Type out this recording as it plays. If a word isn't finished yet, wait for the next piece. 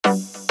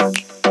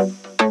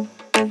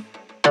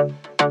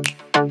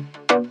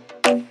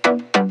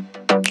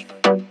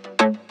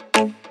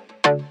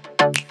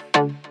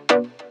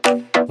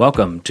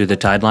Welcome to the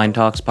Tideline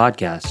Talks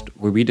podcast,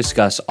 where we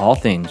discuss all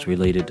things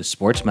related to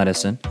sports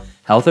medicine,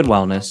 health and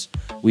wellness.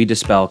 We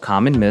dispel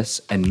common myths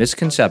and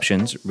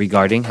misconceptions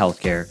regarding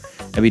healthcare,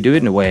 and we do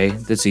it in a way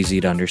that's easy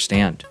to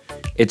understand.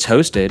 It's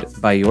hosted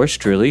by yours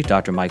truly,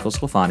 Dr. Michael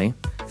Sclafani,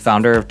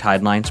 founder of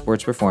Tideline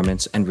Sports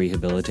Performance and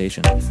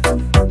Rehabilitation.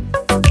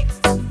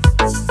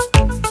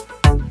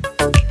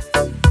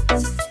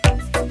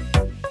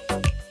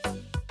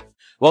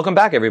 Welcome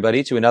back,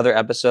 everybody, to another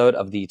episode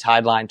of the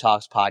Tideline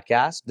Talks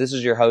podcast. This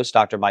is your host,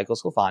 Dr. Michael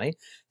Sclafani.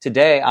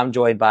 Today, I'm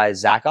joined by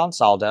Zac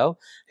Ansaldo,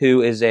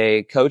 who is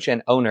a coach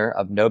and owner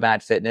of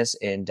Nomad Fitness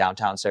in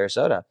downtown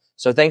Sarasota.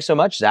 So thanks so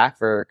much, Zac,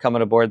 for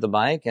coming aboard the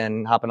mic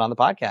and hopping on the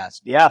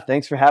podcast. Yeah,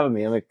 thanks for having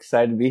me. I'm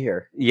excited to be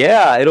here.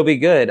 Yeah, it'll be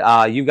good.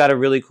 You've got a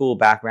really cool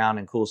background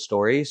and cool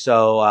story.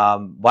 So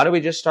why don't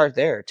we just start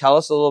there? Tell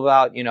us a little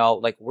about,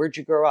 where'd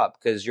you grow up?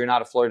 Because you're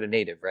not a Florida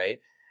native, right?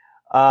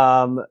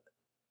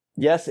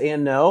 Yes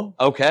and no.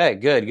 Okay,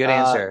 good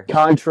answer.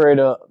 Contrary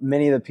to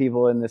many of the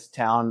people in this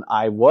town,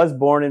 I was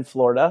born in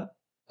Florida.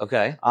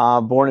 Okay.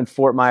 Born in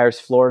Fort Myers,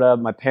 Florida.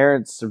 My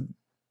parents,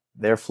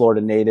 they're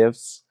Florida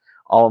natives.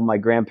 All of my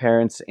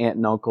grandparents, aunt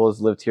and uncles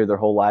lived here their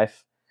whole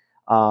life.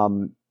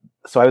 So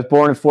I was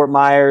born in Fort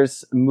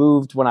Myers,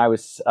 moved when I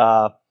was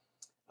up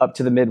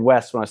to the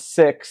Midwest when I was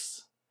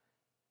 6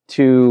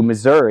 to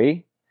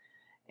Missouri.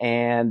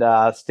 And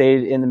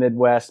stayed in the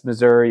Midwest,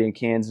 Missouri and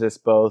Kansas,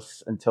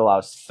 both until I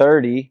was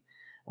 30,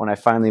 when I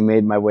finally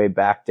made my way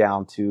back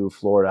down to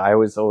Florida. I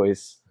was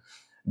always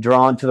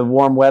drawn to the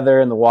warm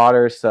weather and the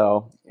water,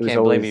 so it was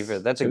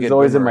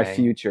always in my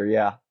future.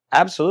 Yeah,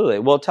 absolutely.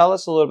 Well, tell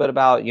us a little bit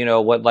about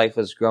what life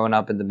was growing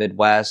up in the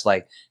Midwest.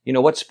 Like,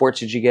 what sports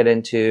did you get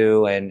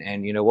into,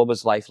 and what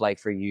was life like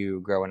for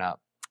you growing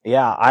up?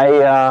 Yeah,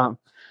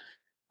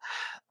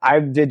 I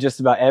did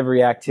just about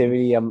every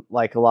activity. I'm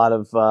like a lot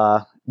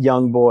of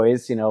young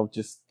boys,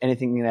 just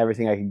anything and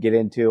everything I could get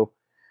into.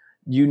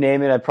 You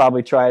name it, I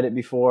probably tried it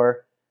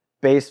before.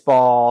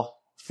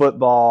 Baseball,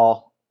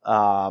 football,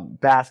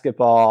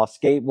 basketball,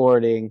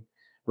 skateboarding,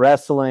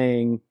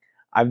 wrestling.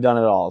 I've done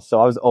it all.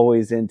 So I was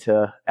always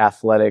into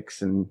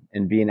athletics and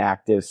being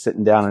active.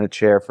 Sitting down in a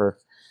chair for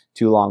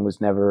too long was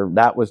never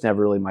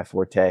really my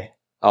forte.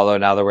 Although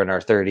now that we're in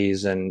our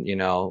 30s and,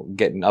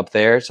 getting up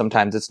there,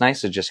 sometimes it's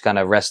nice to just kind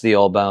of rest the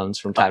old bones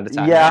from time to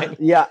time. Yeah, right?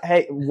 Yeah.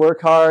 Hey, work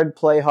hard,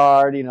 play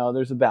hard.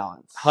 There's a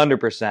balance.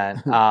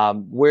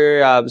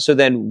 100%. So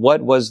then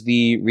what was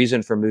the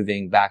reason for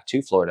moving back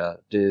to Florida?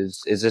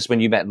 Is this when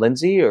you met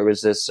Lindsay, or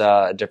was this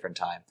a different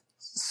time?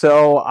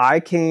 So I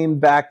came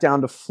back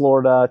down to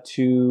Florida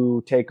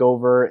to take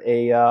over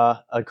a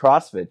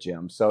CrossFit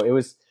gym. So it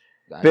was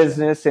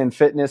business and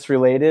fitness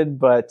related,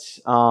 but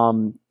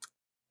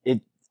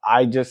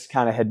I just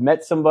kind of had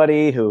met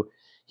somebody who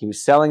he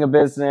was selling a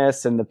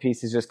business, and the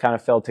pieces just kind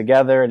of fell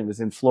together, and it was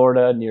in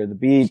Florida near the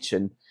beach.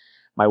 And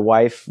my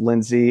wife,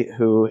 Lindsay,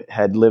 who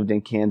had lived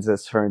in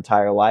Kansas her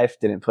entire life,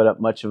 didn't put up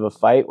much of a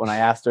fight when I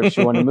asked her if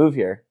she wanted to move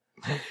here.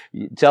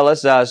 Tell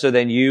us, so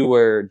then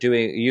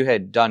you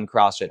had done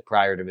CrossFit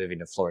prior to moving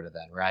to Florida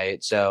then,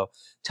 right? So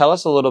tell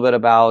us a little bit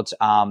about,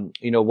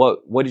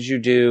 what did you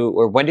do,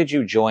 or when did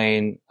you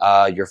join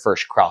your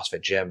first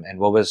CrossFit gym, and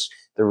what was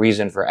the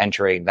reason for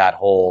entering that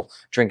whole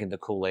drinking the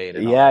Kool-Aid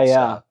and all that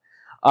stuff?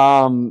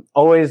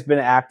 Always been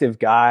an active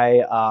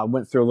guy.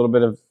 Went through a little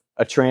bit of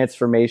a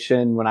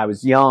transformation when I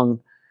was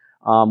young,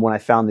 when I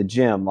found the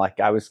gym. Like,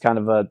 I was kind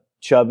of a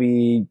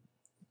chubby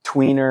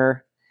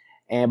tweener,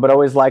 but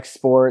always liked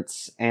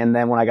sports. And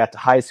then when I got to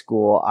high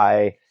school,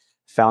 I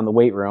found the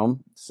weight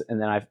room,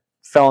 and then I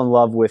fell in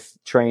love with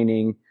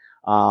training.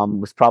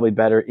 Was probably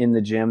better in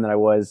the gym than I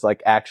was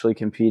like actually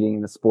competing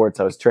in the sports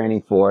I was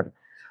training for.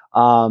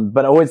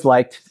 But I always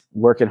liked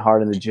working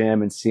hard in the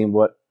gym and seeing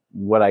what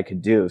I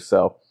could do.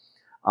 So,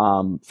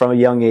 from a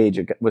young age,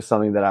 it was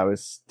something that I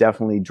was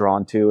definitely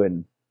drawn to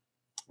and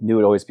knew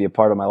would always be a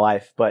part of my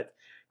life. But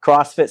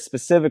CrossFit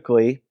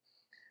specifically,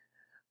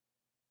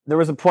 there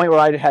was a point where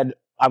I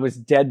was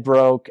dead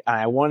broke and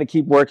I wanted to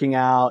keep working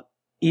out.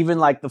 Even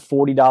like the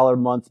 $40 a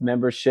month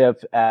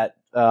membership at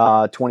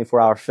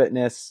 24-Hour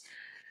Fitness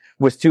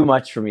was too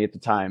much for me at the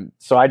time.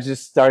 So I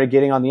just started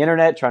getting on the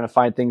internet, trying to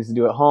find things to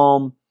do at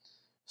home.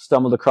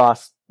 Stumbled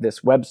across this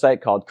website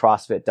called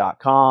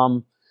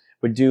CrossFit.com.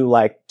 Would do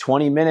like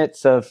 20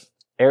 minutes of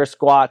air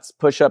squats,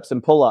 push-ups,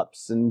 and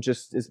pull-ups. And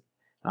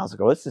I was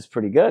like, oh, this is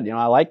pretty good.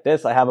 I like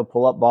this. I have a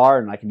pull-up bar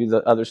and I can do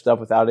the other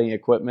stuff without any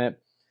equipment.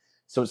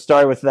 So it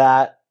started with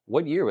that.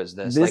 What year was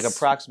this? Like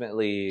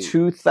approximately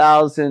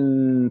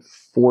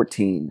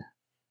 2014.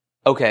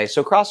 Okay,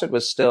 so CrossFit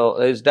was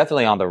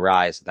definitely on the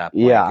rise at that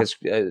point. Yeah. Because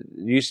you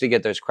used to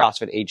get those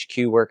CrossFit HQ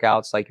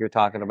workouts like you're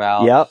talking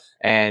about. Yep.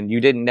 And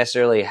you didn't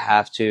necessarily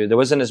have to, there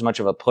wasn't as much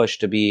of a push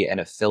to be an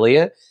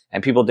affiliate,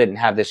 and people didn't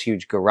have this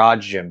huge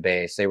garage gym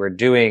base. They were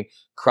doing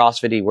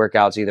CrossFit-y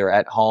workouts either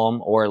at home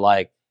or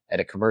like at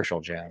a commercial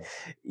gym.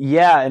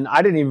 Yeah, and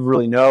I didn't even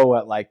really know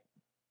what like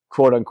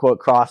quote unquote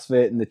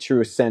CrossFit in the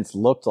truest sense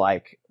looked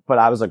like. But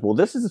I was like, well,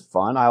 this is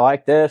fun. I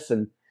like this.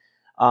 And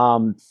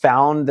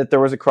Found that there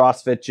was a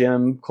CrossFit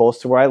gym close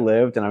to where I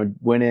lived, and I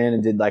went in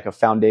and did like a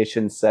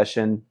foundation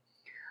session.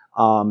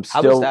 How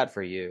was that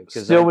for you?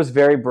 Still was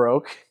very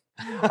broke.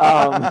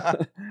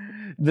 The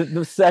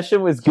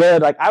session was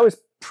good. Like I was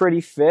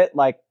pretty fit.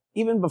 Like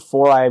even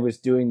before I was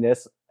doing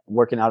this,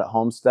 working out at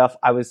home stuff,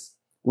 I was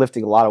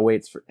lifting a lot of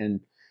weights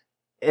and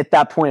at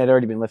that point I'd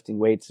already been lifting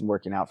weights and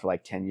working out for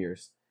like 10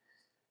 years.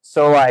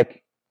 So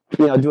like,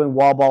 doing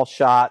wall ball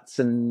shots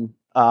and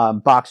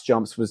box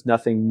jumps was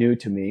nothing new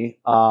to me.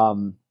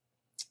 So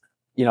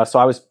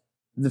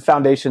the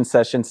foundation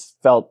sessions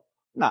felt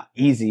not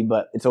easy,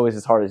 but it's always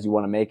as hard as you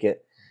want to make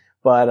it.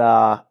 But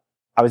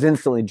I was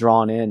instantly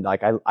drawn in.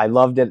 Like I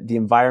loved it, the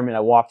environment.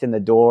 I walked in the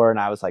door and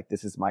I was like,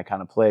 this is my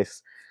kind of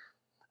place.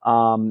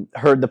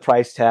 Heard the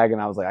price tag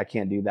and I was like, I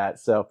can't do that.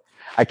 So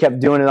I kept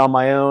doing it on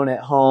my own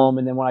at home.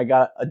 And then when I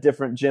got a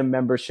different gym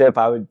membership,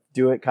 I would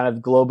do it kind of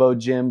Globo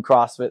gym,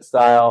 CrossFit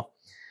style.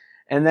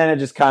 And then it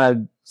just kind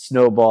of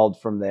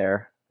snowballed from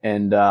there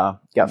and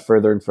got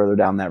further and further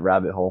down that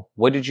rabbit hole.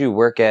 What did you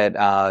work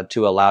at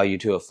to allow you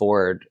to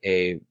afford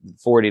a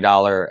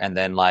 $40 and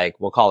then like,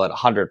 we'll call it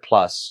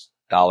 $100+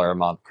 a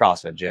month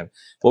CrossFit gym?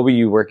 What were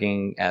you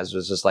working as?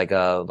 Was this like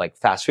a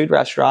fast food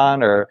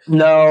restaurant or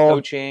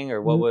coaching,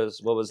 or what was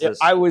this?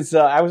 I was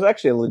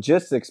actually a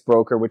logistics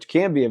broker, which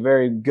can be a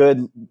very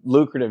good,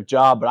 lucrative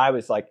job, but I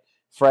was like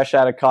fresh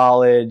out of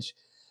college,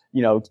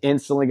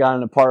 instantly got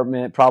an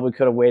apartment, probably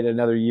could have waited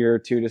another year or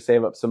two to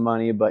save up some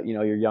money, but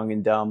you're young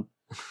and dumb.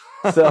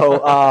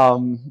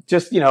 So,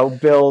 just,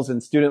 bills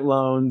and student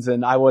loans,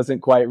 and I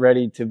wasn't quite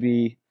ready to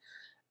be.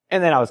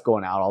 And then I was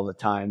going out all the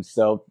time.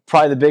 So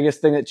probably the biggest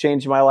thing that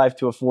changed my life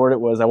to afford it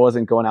was I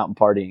wasn't going out and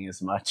partying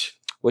as much.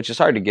 Which is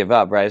hard to give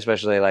up, right?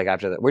 Especially like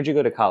after that. Where'd you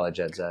go to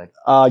college at, Zach?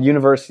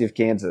 University of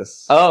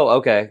Kansas. Oh,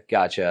 okay.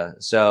 Gotcha.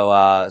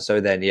 So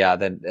then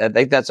I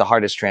think that's the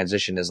hardest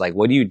transition is like,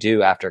 what do you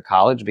do after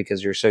college?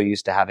 Because you're so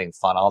used to having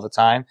fun all the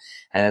time.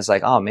 And it's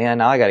like, oh man,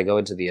 now I got to go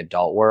into the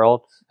adult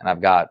world and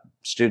I've got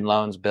student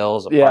loans,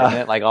 bills,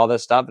 apartment, like all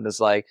this stuff. And it's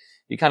like,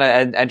 you kind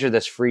of enter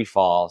this free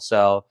fall.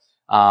 So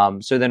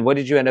then what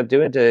did you end up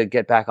doing to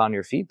get back on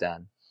your feet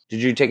then?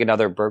 Did you take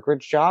another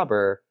brokerage job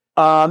or?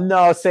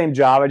 No, same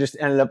job. I just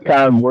ended up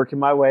kind of working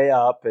my way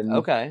up and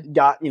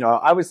got,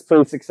 I was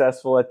pretty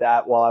successful at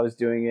that while I was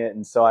doing it.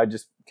 And so I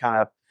just kind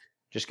of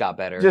got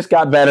better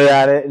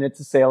at it. And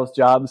it's a sales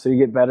job. So you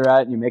get better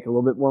at it and you make a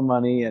little bit more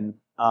money. And,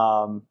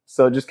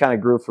 so it just kind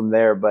of grew from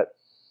there. But,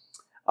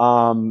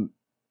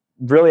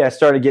 really I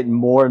started getting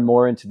more and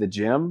more into the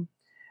gym.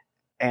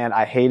 And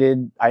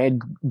I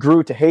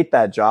grew to hate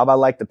that job. I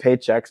liked the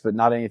paychecks, but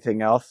not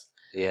anything else.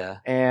 Yeah.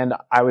 And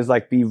I was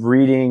like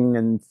reading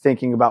and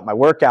thinking about my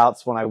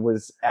workouts when I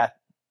was at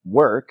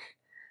work.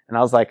 And I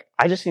was like,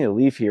 I just need to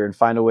leave here and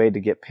find a way to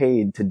get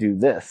paid to do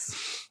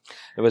this.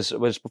 It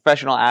was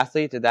professional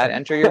athlete. Did that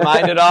enter your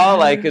mind at all?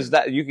 Like, cause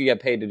that you could get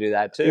paid to do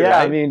that too. Yeah.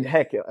 Right? I mean,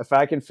 heck, if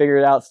I can figure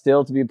it out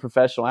still to be a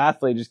professional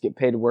athlete, just get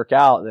paid to work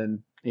out,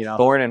 then,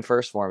 Thorn in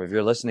First Form. If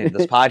you're listening to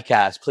this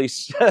podcast,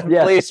 please,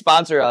 please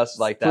sponsor us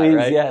like that. Please,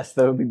 right? Yes,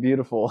 that would be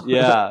beautiful.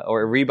 Yeah,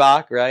 or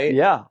Reebok, right?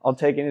 Yeah, I'll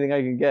take anything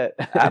I can get.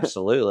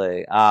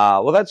 Absolutely.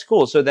 Well, that's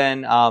cool. So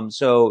then,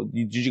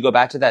 did you go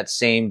back to that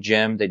same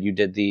gym that you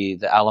did the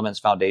Elements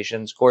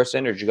Foundations course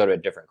in, or did you go to a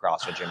different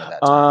CrossFit gym at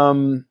that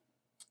time?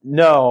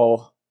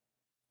 No.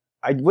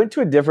 I went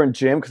to a different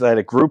gym because I had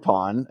a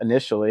Groupon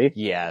initially.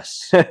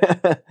 Yes.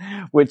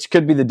 Which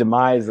could be the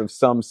demise of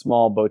some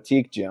small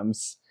boutique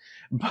gyms.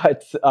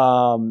 But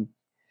I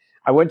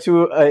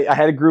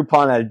had a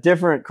Groupon at a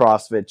different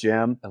CrossFit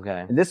gym.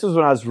 Okay. And this was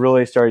when I was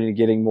really starting to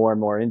getting more and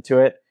more into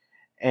it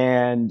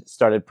and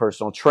started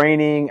personal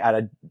training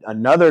at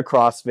another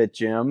CrossFit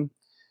gym.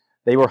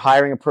 They were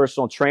hiring a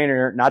personal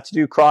trainer, not to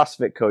do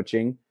CrossFit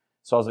coaching.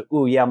 So I was like,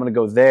 ooh, yeah, I'm going to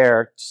go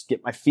there, just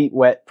get my feet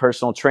wet,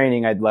 personal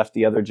training. I'd left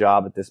the other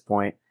job at this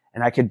point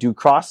and I could do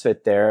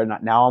CrossFit there. And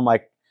now I'm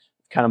like,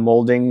 kind of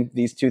molding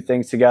these two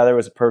things together. It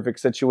was a perfect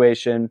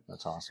situation.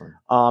 That's awesome.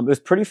 It was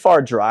pretty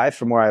far drive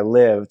from where I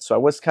lived. So I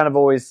was kind of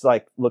always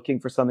like looking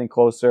for something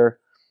closer.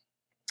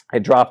 I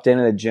dropped in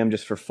at a gym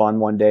just for fun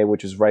one day,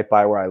 which was right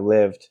by where I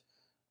lived.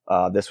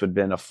 This would have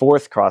been a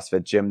fourth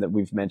CrossFit gym that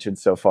we've mentioned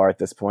so far at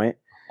this point.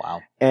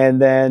 Wow.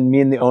 And then me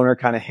and the owner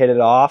kind of hit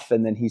it off.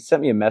 And then he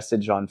sent me a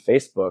message on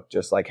Facebook,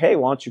 just like, hey,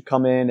 why don't you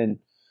come in and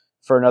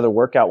for another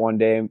workout one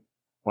day?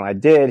 When I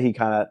did, he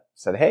kind of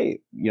said,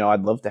 hey,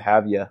 I'd love to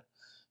have you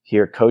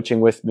here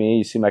coaching with me.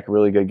 You seem like a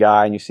really good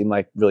guy and you seem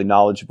like really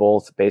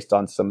knowledgeable based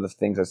on some of the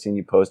things I've seen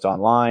you post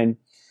online.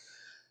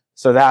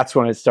 So that's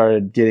when it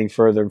started getting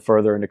further and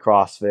further into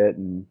CrossFit,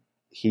 and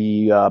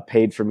he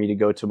paid for me to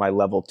go to my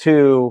level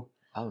 2.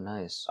 Oh,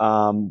 nice.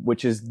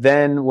 Which is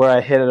then where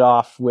I hit it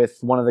off with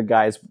one of the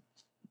guys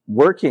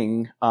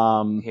working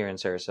here in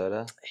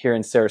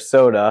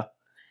Sarasota.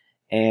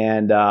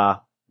 And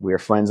we were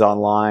friends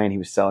online. He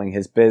was selling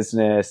his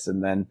business,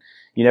 and then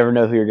you never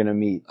know who you're going to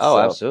meet. Oh,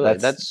 so absolutely.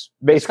 That's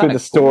basically the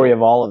story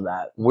of all of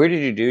that. Where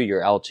did you do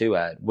your L2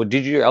 at? Did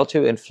you do your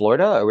L2 in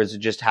Florida, or was it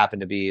just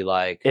happen to be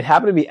like? It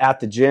happened to be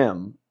at the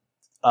gym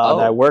that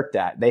I worked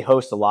at. They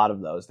host a lot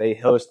of those. They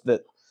host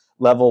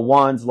level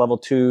 1s, level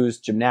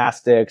 2s,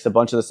 gymnastics, a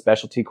bunch of the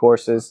specialty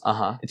courses.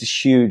 It's a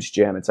huge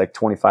gym. It's like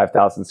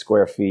 25,000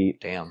 square feet.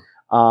 Damn.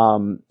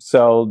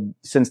 So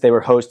since they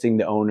were hosting,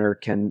 the owner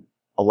can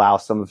allow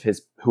some of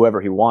his, whoever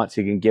he wants,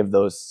 he can give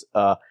those,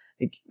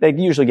 they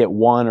usually get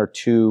 1 or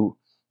 2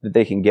 that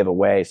they can give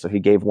away. So he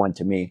gave 1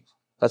 to me.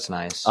 That's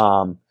nice.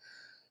 So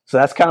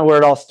that's kind of where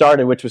it all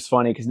started, which was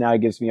funny because now he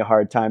gives me a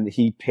hard time that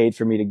he paid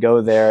for me to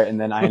go there and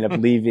then I end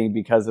up leaving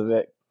because of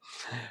it.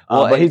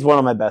 Well, but he's one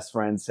of my best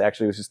friends.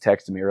 Actually, he was just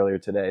texting me earlier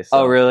today. So,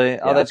 oh, really? Yeah.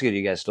 Oh, that's good.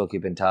 You guys still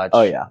keep in touch.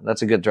 Oh, yeah.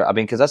 That's a good, I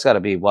mean, because that's got to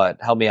be what?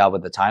 Help me out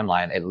with the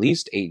timeline. At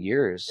least 8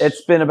 years.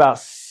 It's been about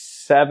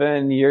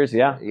 7 years.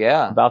 Yeah.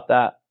 Yeah. About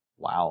that.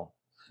 Wow.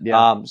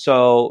 Yeah.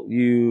 So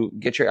you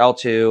get your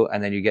L2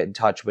 and then you get in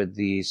touch with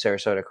the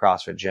Sarasota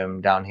CrossFit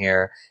gym down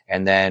here,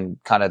 and then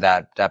kind of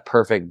that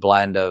perfect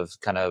blend of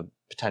kind of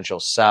potential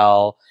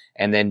sell.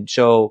 And then,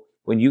 so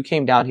when you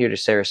came down here to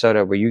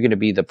Sarasota, were you going to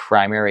be the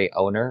primary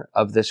owner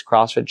of this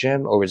CrossFit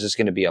gym, or was this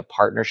going to be a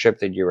partnership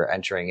that you were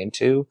entering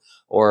into,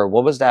 or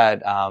what was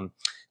that?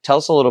 Tell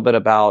us a little bit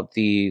about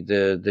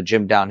the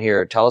gym down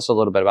here. Tell us a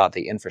little bit about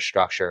the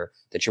infrastructure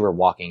that you were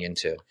walking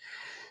into.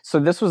 So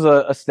this was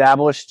a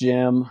established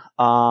gym.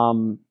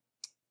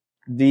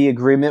 The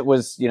agreement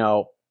was,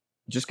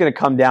 just going to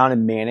come down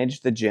and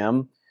manage the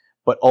gym,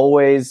 but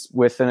always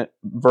with a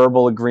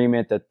verbal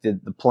agreement that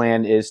the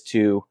plan is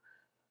to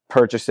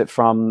purchase it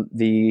from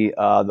the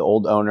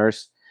old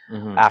owners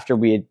after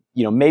we had,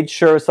 made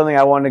sure it was something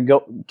I wanted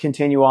to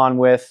continue on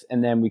with,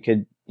 and then we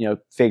could,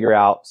 figure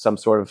out some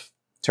sort of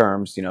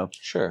terms,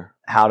 Sure,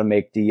 how to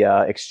make the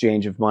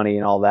exchange of money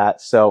and all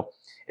that. So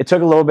it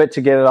took a little bit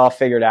to get it all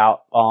figured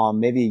out.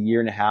 Maybe 1.5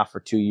 years or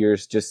 2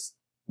 years just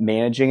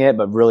managing it,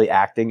 but really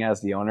acting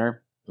as the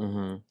owner.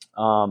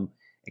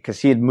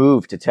 Because he had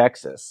moved to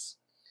Texas.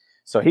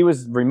 So he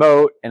was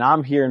remote and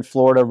I'm here in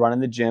Florida running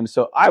the gym.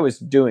 So I was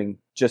doing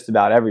just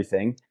about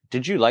everything.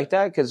 Did you like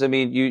that? Because I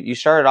mean, you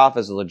started off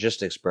as a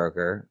logistics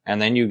broker,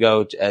 and then you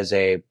go as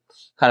a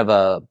kind of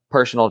a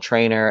personal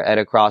trainer at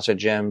a CrossFit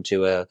gym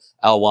to a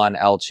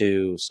L1,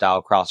 L2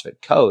 style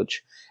CrossFit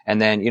coach. And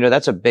then,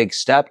 that's a big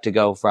step to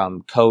go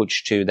from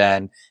coach to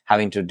then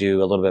having to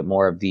do a little bit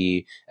more of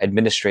the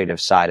administrative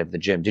side of the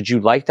gym. Did you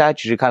like that?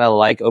 Did you kind of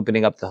like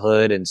opening up the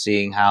hood and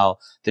seeing how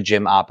the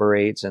gym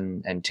operates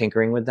and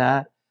tinkering with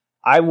that?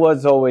 I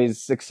was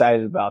always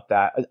excited about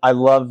that. I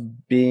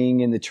love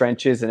being in the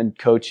trenches and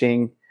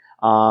coaching,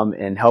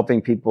 and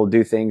helping people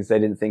do things they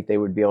didn't think they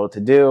would be able to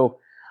do.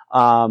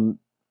 I'm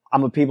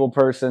a people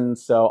person,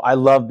 so I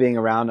love being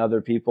around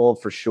other people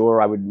for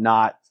sure. I would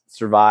not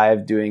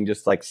survive doing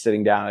just like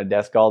sitting down at a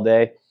desk all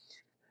day,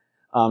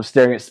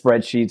 staring at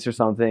spreadsheets or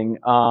something.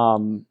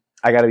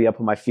 I got to be up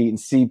on my feet and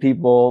see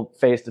people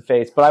face to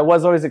face. But I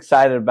was always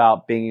excited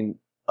about being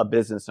a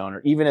business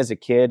owner. Even as a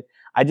kid,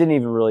 I didn't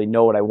even really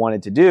know what I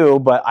wanted to do,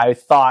 but I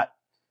thought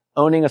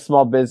owning a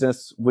small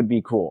business would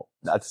be cool.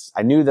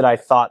 I knew that I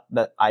thought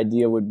that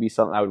idea would be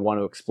something I would want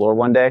to explore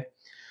one day.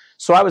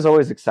 So I was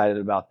always excited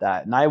about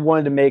that. And I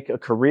wanted to make a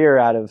career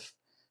out of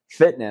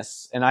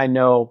fitness. And I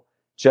know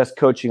just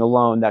coaching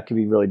alone, that could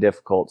be really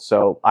difficult.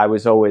 So I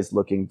was always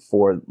looking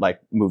for like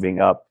moving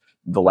up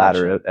the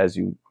ladder, as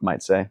you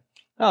might say.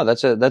 Oh,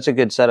 that's a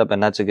good setup,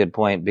 and that's a good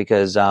point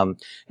because,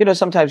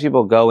 sometimes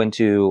people go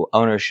into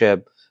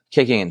ownership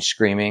kicking and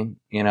screaming,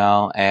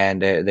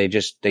 and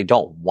they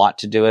don't want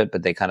to do it,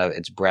 but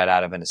it's bred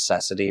out of a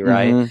necessity,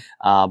 right?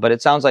 But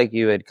it sounds like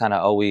you had kind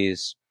of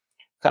always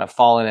kind of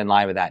fallen in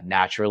line with that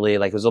naturally.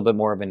 Like it was a little bit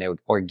more of an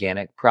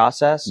organic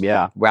process,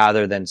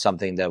 rather than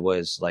something that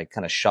was like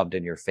kind of shoved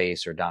in your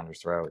face or down your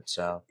throat.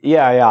 So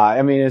yeah.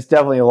 I mean, it's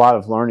definitely a lot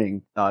of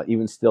learning,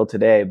 even still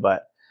today,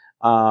 but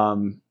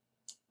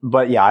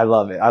yeah, I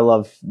love it. I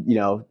love,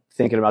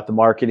 thinking about the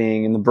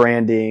marketing and the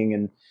branding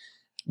and,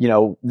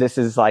 this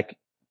is like,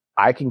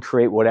 I can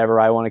create whatever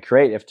I want to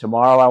create. If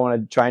tomorrow I want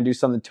to try and do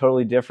something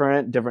totally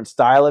different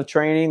style of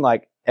training,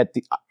 like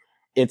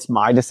it's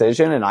my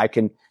decision and I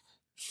can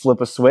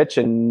flip a switch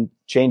and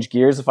change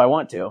gears if I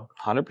want to.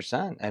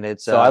 100%. And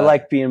so I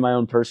like being my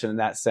own person in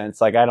that sense.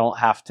 Like I don't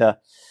have to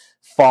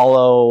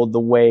follow the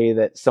way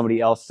that somebody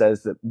else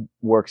says that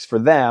works for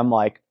them.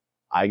 Like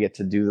I get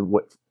to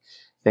do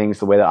things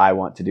the way that I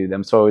want to do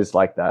them. So I always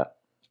like that.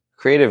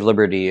 Creative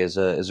liberty is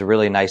a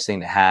really nice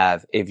thing to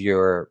have if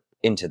you're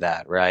into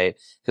that, right?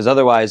 Because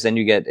otherwise then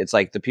it's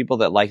like the people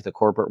that like the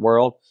corporate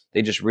world,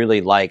 they just really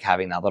like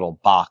having that little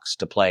box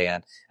to play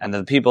in. And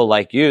the people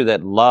like you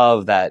that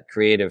love that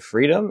creative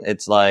freedom,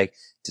 it's like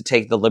to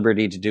take the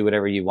liberty to do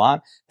whatever you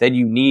want, then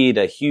you need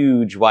a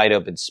huge wide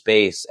open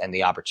space and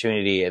the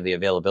opportunity and the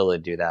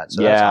availability to do that.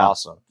 So that's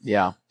awesome.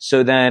 Yeah.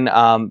 So then,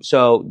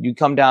 so you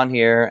come down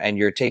here and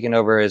you're taking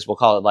over as, we'll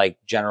call it like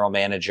general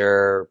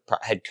manager,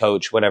 head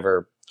coach,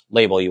 whatever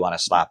label you want to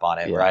slap on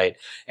it, right?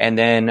 And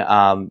then,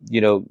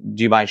 do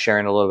you mind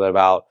sharing a little bit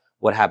about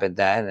what happened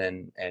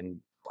then and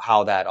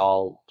how that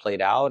all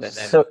played out, and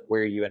then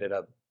where you ended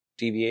up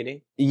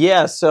deviating?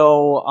 Yeah,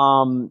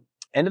 so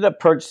ended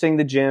up purchasing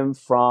the gym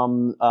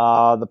from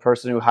the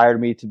person who hired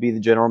me to be the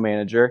general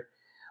manager.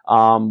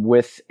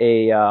 with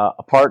a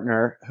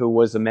partner who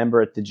was a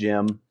member at the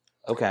gym.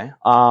 Okay.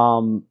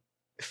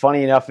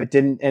 Funny enough, it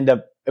didn't end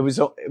up. It was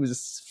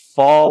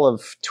fall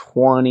of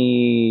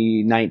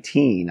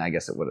 2019, I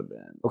guess it would have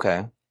been.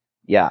 Okay.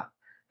 Yeah,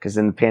 because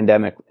then the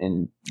pandemic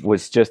and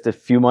was just a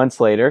few months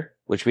later,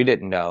 which we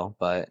didn't know,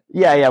 but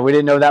yeah, we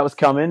didn't know that was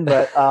coming.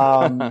 But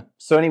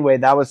so anyway,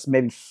 that was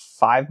maybe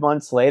 5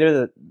 months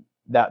later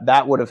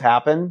that would have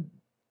happened.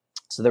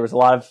 So there was a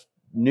lot of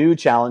new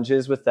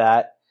challenges with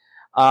that.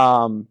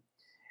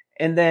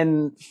 And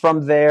then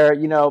from there,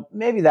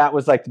 maybe that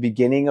was like the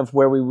beginning of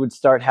where we would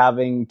start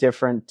having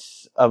different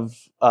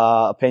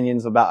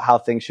opinions about how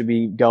things should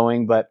be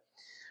going. But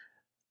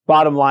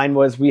bottom line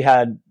was we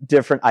had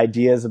different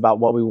ideas about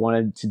what we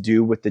wanted to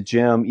do with the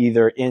gym,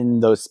 either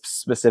in those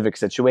specific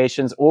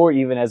situations or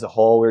even as a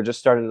whole. We were just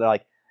starting to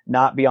like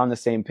not be on the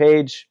same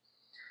page.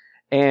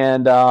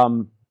 And I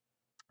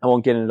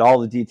won't get into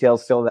all the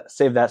details, so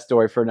save that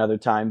story for another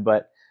time.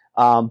 But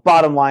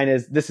bottom line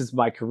is, this is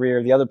my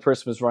career. The other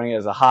person was running it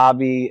as a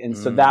hobby. And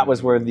so that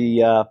was where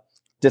the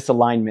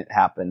disalignment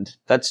happened.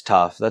 That's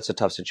tough. That's a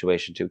tough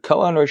situation too.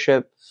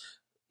 Co-ownership,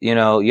 you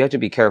have to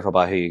be careful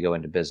about who you go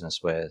into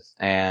business with.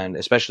 And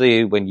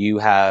especially when you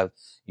have,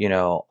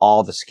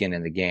 all the skin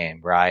in the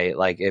game, right?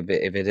 Like if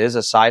it is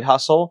a side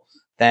hustle,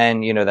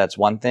 then, that's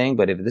one thing.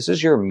 But if this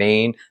is your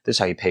main, this is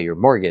how you pay your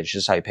mortgage.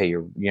 This is how you pay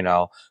your,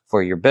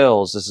 for your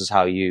bills. This is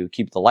how you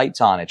keep the lights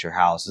on at your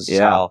house. This is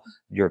how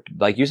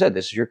like you said,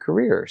 this is your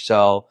career.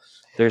 So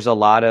there's a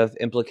lot of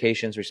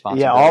implications,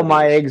 responsibilities. Yeah. All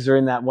my eggs are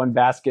in that one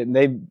basket, and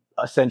they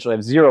essentially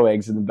have 0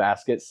 eggs in the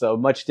basket. So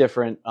much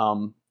different,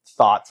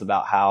 thoughts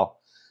about how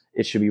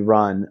it should be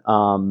run.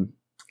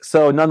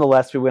 So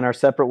nonetheless, we went our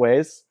separate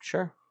ways.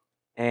 Sure.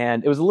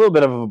 And it was a little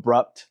bit of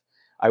abrupt,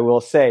 I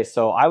will say.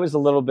 So I was a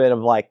little bit of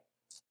like,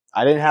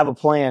 I didn't have a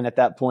plan at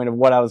that point of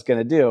what I was going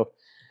to do.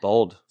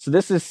 Bold. So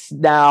this is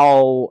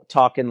now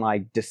talking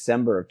like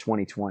December of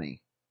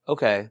 2020.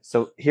 Okay.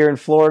 So here in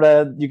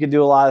Florida, you could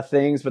do a lot of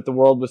things, but the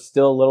world was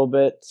still a little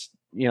bit,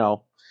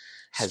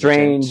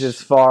 strange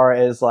as far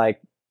as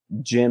like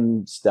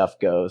gym stuff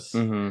goes.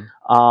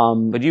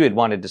 Mm-hmm. But you had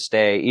wanted to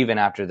stay, even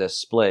after this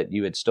split,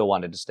 you had still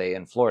wanted to stay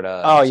in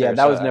Florida. Oh yeah,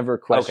 that was never a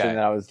question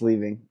that I was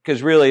leaving.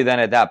 Because really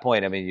then at that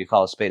point, I mean, you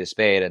call a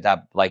spade at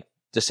that, like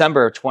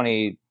December of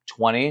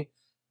 2020,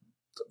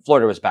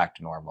 Florida was back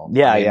to normal.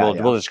 Yeah,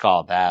 we'll just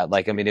call it that.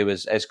 Like, I mean, it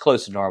was as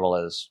close to normal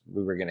as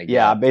we were going to get.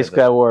 Yeah,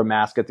 basically I wore a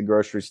mask at the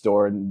grocery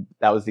store, and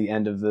that was the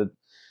end of the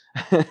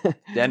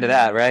end of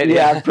that, right?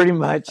 Yeah, pretty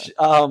much.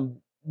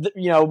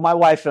 My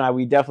wife and I,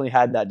 we definitely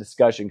had that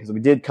discussion because we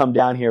did come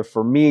down here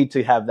for me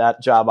to have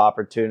that job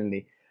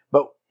opportunity.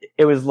 But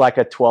it was like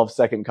a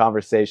 12-second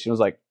conversation. It was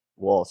like,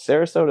 well,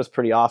 Sarasota's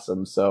pretty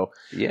awesome. So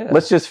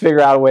let's just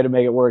figure out a way to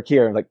make it work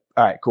here. I'm like,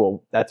 all right,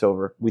 cool. That's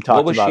over. We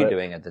talked about it. What was she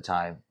doing at the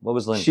time? What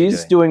was Lindsay doing?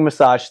 She's doing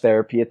massage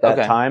therapy at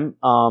that time,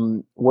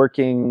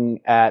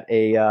 working at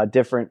a at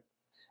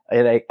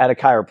a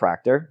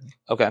chiropractor.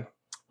 Okay.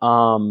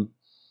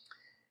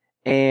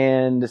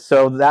 And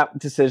so that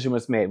decision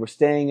was made. We're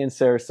staying in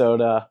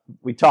Sarasota.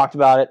 We talked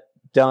about it.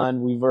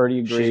 Done. We've already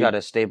agreed. She's got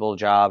a stable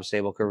job,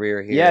 stable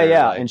career here.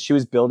 Yeah. Like, and she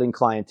was building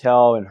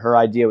clientele, and her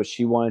idea was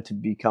she wanted to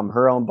become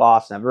her own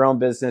boss and have her own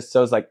business.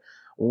 So it's like,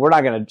 well, we're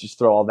not going to just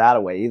throw all that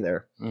away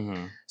either.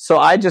 Mm-hmm. So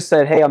I just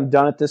said, hey, I'm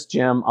done at this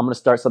gym. I'm going to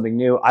start something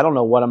new. I don't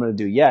know what I'm going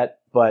to do yet,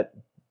 but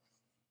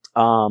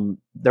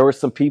there were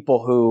some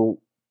people who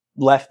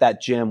left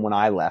that gym when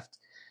I left.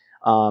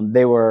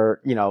 They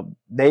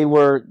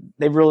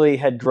really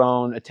had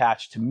grown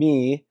attached to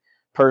me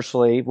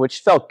personally, which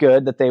felt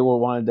good that they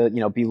wanted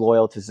to, be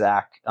loyal to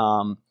Zac.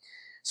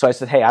 So I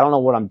said, hey, I don't know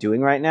what I'm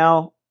doing right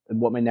now and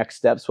what my next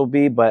steps will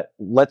be, but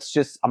I'm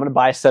going to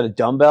buy a set of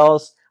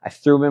dumbbells. I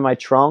threw them in my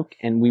trunk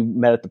and we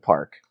met at the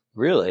park.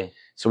 Really?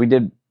 So we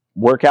did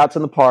workouts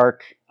in the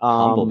park.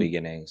 Humble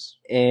beginnings.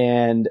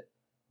 And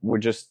we're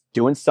just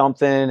doing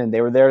something, and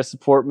they were there to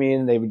support me,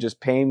 and they would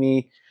just pay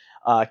me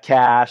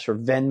cash or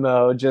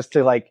Venmo just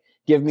to like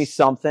give me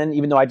something,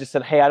 even though I just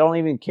said, hey, I don't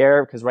even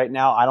care because right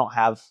now I don't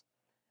have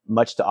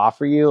much to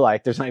offer you.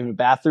 Like there's not even a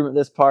bathroom at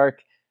this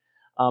park.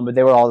 But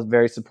they were all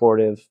very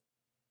supportive.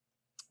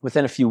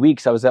 Within a few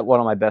weeks, I was at one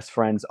of my best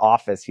friend's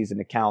office. He's an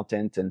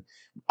accountant, and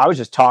I was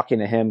just talking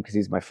to him because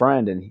he's my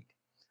friend. And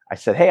I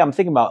said, hey, I'm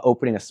thinking about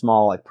opening a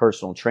small like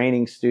personal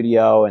training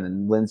studio, and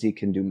then Lindsay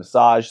can do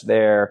massage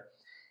there.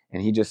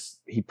 And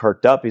he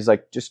perked up. He's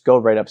like, just go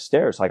right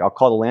upstairs. Like, I'll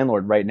call the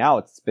landlord right now.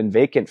 It's been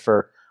vacant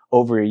for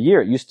over a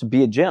year. It used to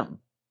be a gym.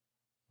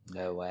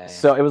 No way.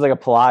 So it was like a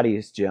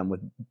Pilates gym with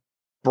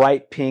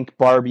bright pink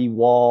Barbie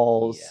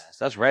walls. Yes,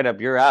 that's right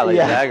up your alley,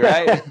 Zac,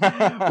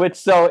 right?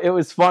 So it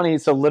was funny.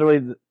 So literally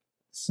the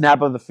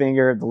snap of the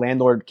finger, the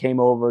landlord came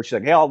over. She's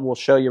like, hey, we'll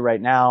show you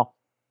right now.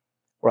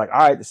 We're like,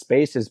 all right, the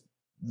space is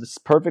this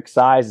perfect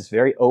size. It's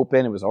very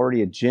open. It was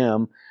already a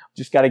gym.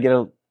 Just got to get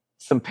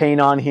some paint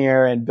on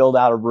here and build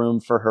out a room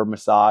for her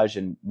massage,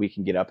 and we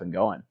can get up and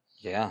going.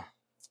 Yeah.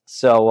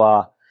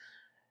 So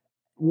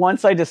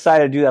once I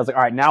decided to do that, I was like,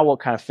 all right, now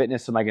what kind of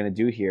fitness am I going to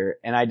do here?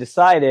 And I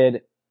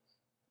decided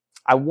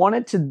I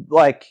wanted to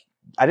like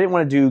I didn't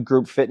want to do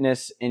group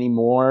fitness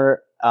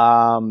anymore,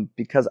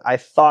 because I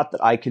thought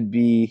that I could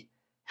be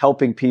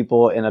helping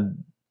people in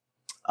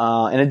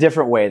a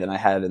different way than I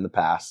had in the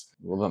past.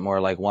 A little bit more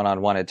like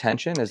one-on-one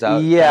attention. Is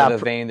that Yeah, kind of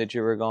the vein that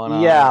you were going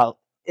on? yeah.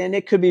 And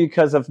it could be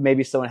because of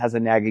maybe someone has a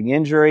nagging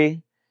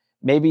injury.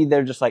 Maybe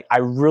they're just like, I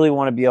really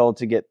want to be able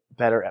to get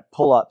better at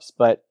pull-ups.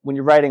 But when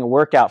you're writing a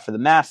workout for the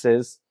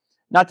masses,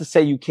 not to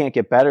say you can't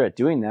get better at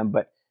doing them,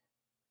 but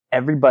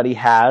everybody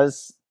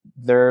has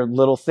their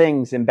little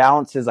things,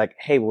 imbalances, like,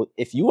 hey, well,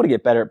 if you want to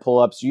get better at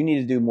pull-ups, you need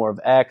to do more of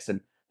X.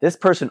 And this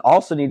person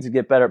also needs to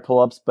get better at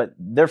pull-ups, but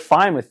they're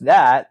fine with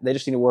that. They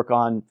just need to work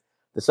on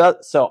this.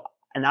 So,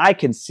 and I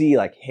can see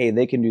like, hey,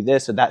 they can do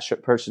this, or that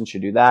person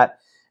should do that.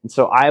 And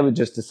so I would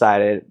just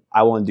decided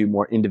I want to do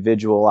more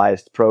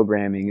individualized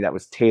programming that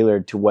was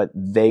tailored to what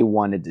they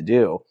wanted to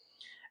do.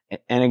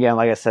 And again,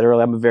 like I said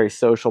earlier, I'm a very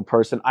social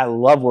person. I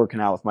love working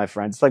out with my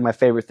friends. It's like my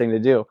favorite thing to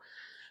do.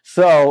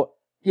 So,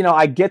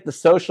 I get the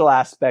social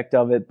aspect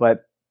of it,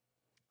 but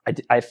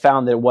I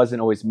found that it wasn't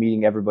always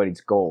meeting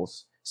everybody's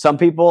goals. Some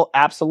people,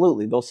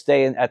 absolutely, they'll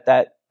stay at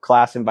that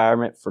class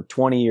environment for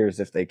 20 years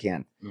if they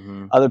can.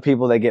 Mm-hmm. Other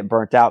people, they get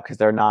burnt out because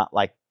they're not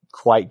like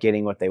quite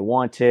getting what they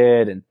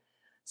wanted. And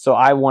so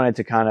I wanted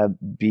to kind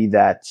of be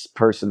that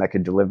person that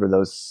could deliver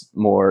those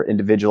more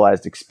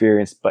individualized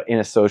experience, but in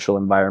a social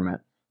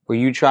environment. Were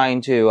you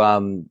trying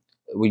to,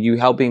 were you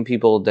helping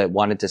people that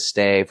wanted to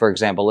stay, for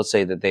example, let's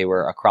say that they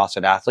were a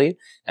CrossFit athlete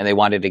and they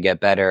wanted to get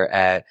better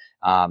at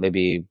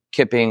maybe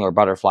kipping or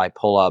butterfly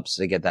pull-ups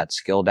to get that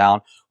skill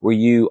down? Were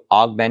you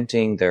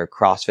augmenting their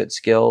CrossFit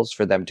skills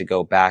for them to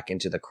go back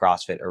into the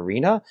CrossFit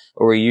arena?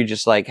 Or were you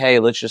just like, hey,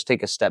 let's just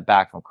take a step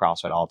back from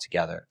CrossFit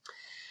altogether?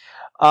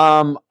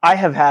 I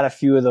have had a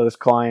few of those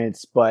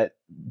clients, but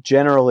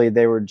generally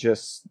they were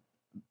just,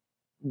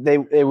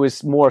 it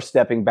was more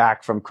stepping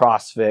back from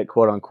CrossFit,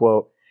 quote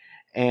unquote.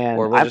 And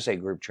or we'll just say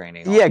group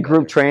training. Yeah,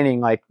 group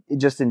training, like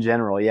just in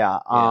general. Yeah.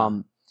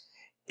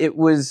 It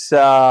was,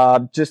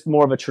 just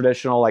more of a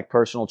traditional, like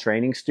personal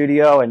training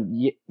studio.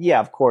 And yeah,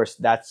 of course,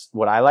 that's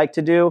what I like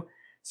to do.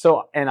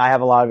 So, and I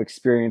have a lot of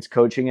experience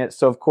coaching it.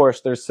 So of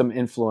course there's some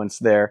influence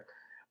there,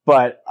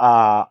 but,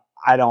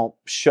 I don't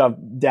shove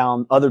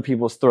down other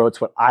people's throats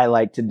what I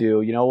like to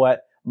do. You know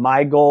what?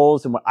 My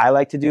goals and what I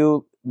like to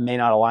do may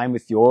not align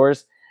with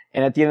yours.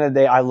 And at the end of the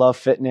day, I love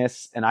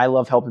fitness and I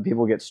love helping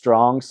people get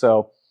strong.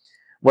 So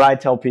what I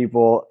tell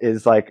people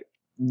is like,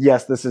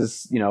 yes, this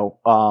is,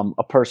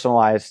 a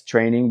personalized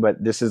training,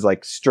 but this is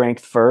like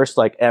strength first.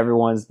 Like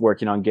everyone's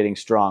working on getting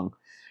strong.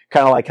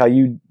 Kind of like how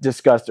you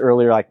discussed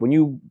earlier, like when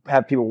you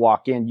have people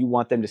walk in, you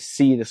want them to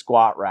see the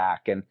squat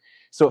rack. And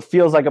so it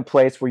feels like a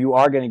place where you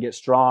are going to get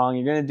strong.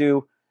 You're going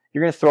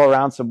to throw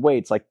around some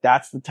weights. Like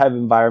that's the type of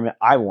environment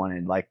I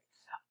wanted. Like,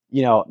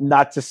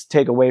 not to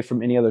take away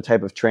from any other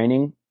type of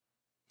training.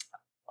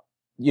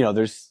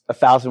 There's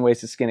 1,000 ways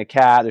to skin a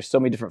cat. There's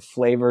so many different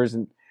flavors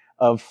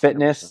of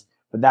fitness,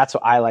 but that's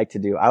what I like to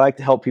do. I like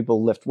to help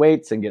people lift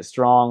weights and get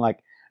strong. Like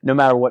no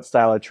matter what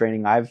style of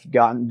training I've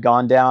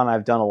gone down,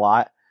 I've done a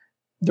lot.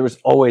 There was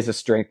always a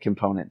strength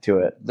component to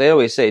it. They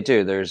always say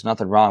too, there's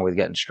nothing wrong with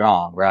getting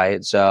strong,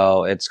 right?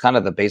 So it's kind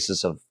of the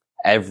basis of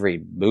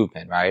every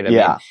movement, right? I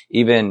mean,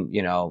 even,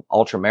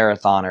 ultra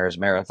marathoners,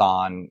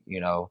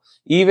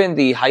 even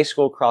the high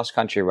school cross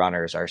country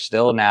runners are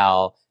still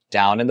now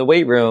down in the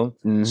weight room,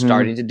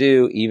 starting to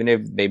do, even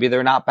if maybe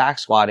they're not back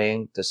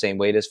squatting the same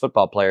weight as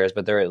football players,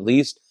 but they're at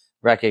least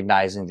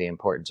recognizing the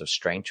importance of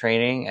strength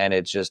training. And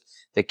it's just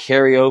the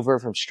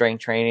carryover from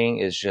strength training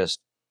is just,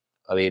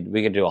 I mean,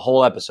 we could do a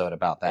whole episode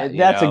about that.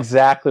 That's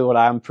exactly what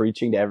I'm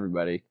preaching to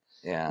everybody.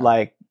 Yeah.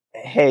 Like,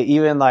 hey,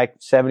 even like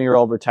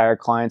 70-year-old retired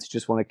clients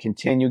just want to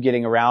continue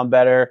getting around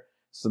better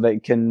so they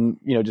can,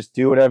 just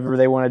do whatever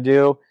they want to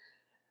do.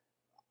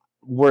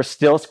 We're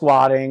still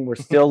squatting. We're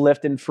still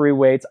lifting free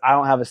weights. I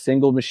don't have a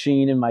single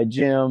machine in my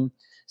gym.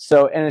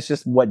 So, and it's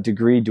just what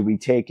degree do we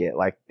take it?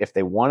 Like if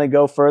they want to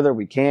go further,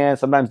 we can.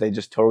 Sometimes they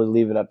just totally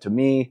leave it up to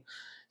me.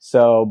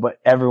 So, but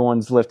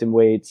everyone's lifting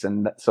weights,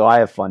 and so I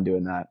have fun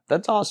doing that.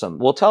 That's awesome.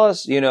 Well, tell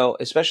us,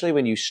 especially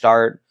when you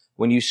start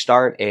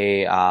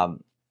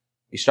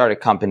a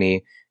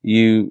company,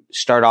 you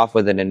start off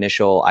with an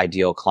initial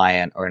ideal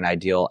client or an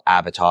ideal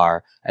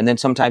avatar, and then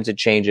sometimes it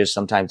changes,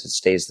 sometimes it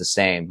stays the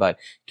same. But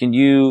can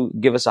you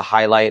give us a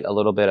highlight a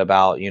little bit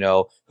about,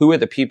 who are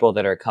the people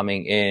that are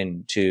coming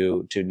in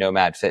to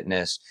Nomad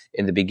Fitness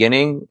in the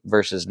beginning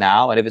versus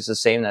now? And if it's the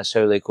same, that's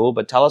totally cool.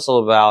 But tell us a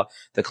little about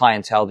the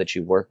clientele that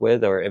you work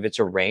with, or if it's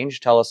a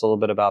range, tell us a little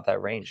bit about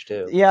that range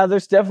too. Yeah,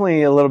 there's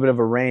definitely a little bit of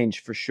a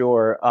range for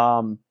sure.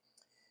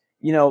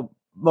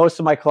 Most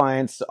of my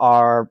clients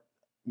are,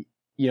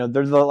 they're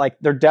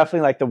definitely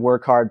like the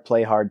work hard,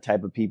 play hard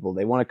type of people.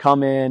 They want to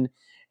come in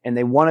and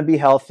they want to be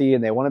healthy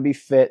and they want to be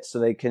fit so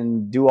they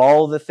can do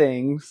all the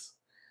things.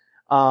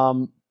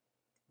 But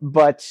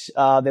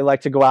they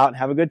like to go out and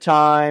have a good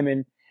time.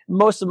 And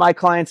most of my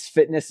clients'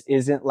 fitness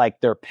isn't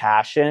like their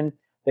passion.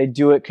 They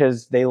do it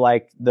because they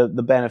like the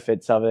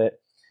benefits of it.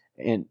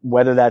 And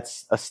whether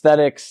that's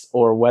aesthetics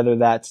or whether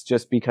that's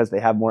just because they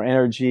have more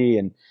energy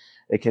and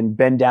They can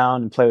bend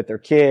down and play with their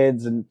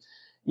kids, and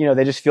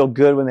they just feel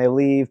good when they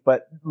leave.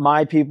 But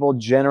my people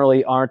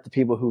generally aren't the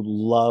people who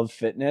love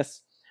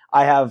fitness.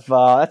 I have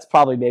that's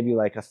probably maybe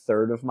like a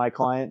third of my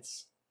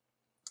clients.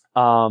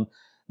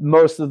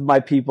 Most of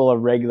my people are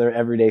regular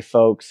everyday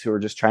folks who are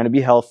just trying to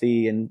be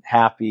healthy and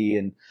happy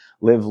and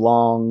live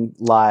long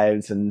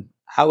lives. And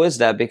how is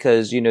that?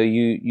 Because,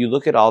 you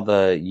look at all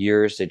the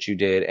years that you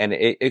did, and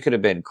it could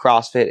have been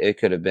CrossFit. It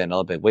could have been a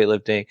little bit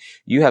weightlifting.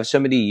 You have so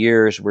many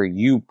years where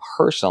you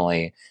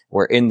personally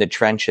were in the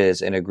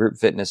trenches in a group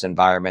fitness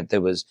environment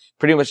that was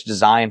pretty much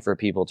designed for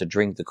people to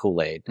drink the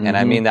Kool-Aid. Mm-hmm. And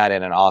I mean that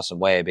in an awesome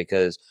way,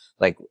 because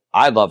like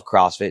I love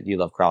CrossFit. You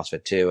love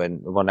CrossFit too.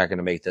 And we're not going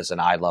to make this an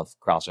I love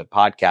CrossFit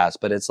podcast,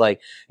 but it's like,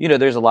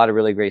 there's a lot of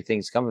really great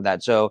things come from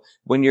that. So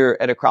when you're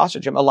at a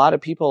CrossFit gym, a lot of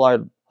people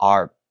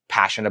are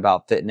passionate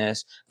about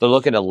fitness. They're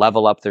looking to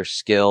level up their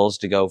skills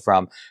to go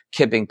from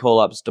kipping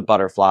pull-ups to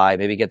butterfly,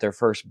 maybe get their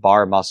first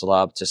bar muscle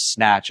up, to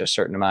snatch a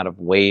certain amount of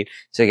weight,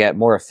 to get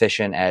more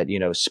efficient at,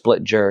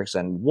 split jerks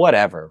and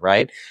whatever,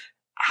 right?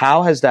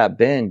 How has that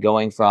been,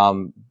 going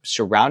from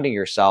surrounding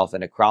yourself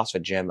in a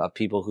CrossFit gym of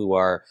people who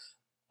are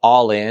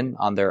all in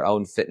on their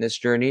own fitness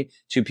journey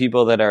to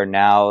people that are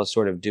now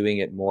sort of doing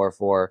it more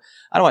for,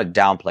 I don't want to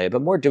downplay it,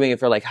 but more doing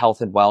it for like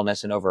health and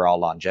wellness and overall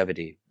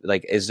longevity?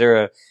 Like,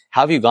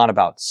 how have you gone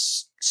about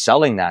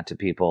selling that to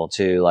people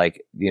to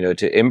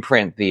to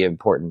imprint the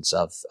importance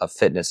of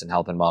fitness and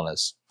health and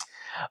wellness?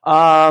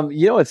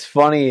 What's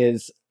funny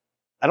is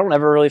I don't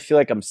ever really feel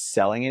like I'm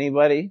selling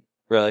anybody.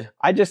 Really?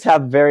 I just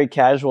have very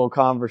casual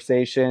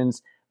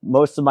conversations.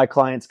 Most of my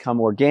clients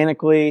come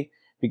organically.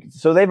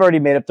 So they've already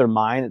made up their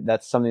mind that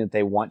that's something that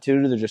they want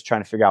to do. They're just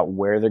trying to figure out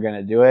where they're going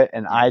to do it.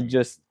 And I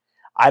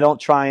don't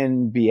try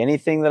and be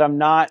anything that I'm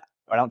not.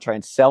 I don't try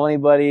and sell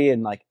anybody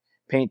and like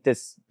paint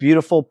this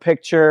beautiful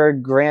picture,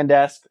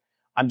 grandesque.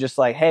 I'm just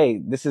like,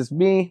 hey, this is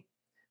me.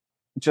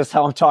 Just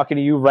how I'm talking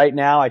to you right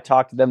now. I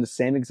talk to them the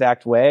same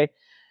exact way.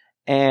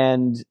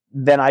 And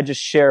then I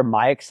just share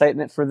my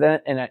excitement for them.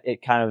 And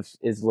it kind of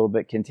is a little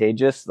bit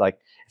contagious. Like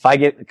if I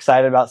get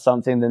excited about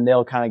something, then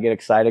they'll kind of get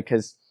excited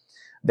because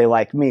they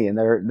like me, and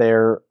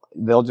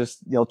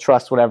they'll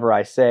trust whatever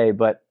I say.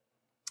 But,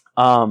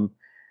 man,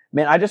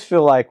 I just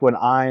feel like when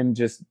I'm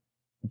just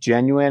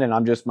genuine and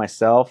I'm just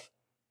myself,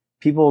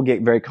 people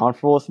get very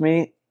comfortable with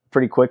me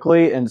pretty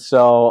quickly. And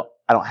so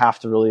I don't have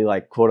to really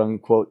like quote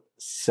unquote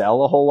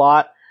sell a whole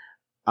lot.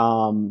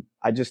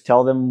 I just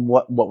tell them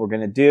what we're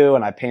going to do.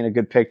 And I paint a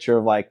good picture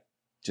of like,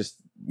 just,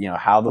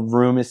 how the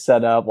room is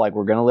set up. Like,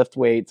 we're going to lift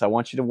weights. I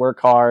want you to work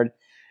hard.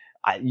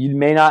 You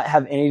may not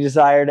have any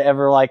desire to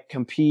ever like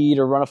compete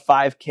or run a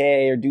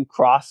 5K or do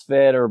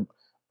CrossFit or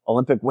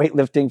Olympic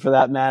weightlifting for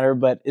that matter.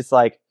 But it's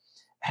like,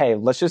 hey,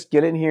 let's just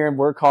get in here and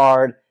work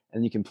hard,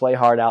 and you can play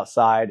hard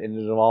outside, and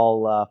it'll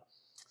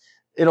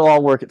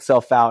all work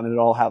itself out, and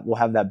we'll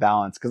have that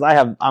balance. Cause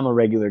I'm a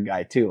regular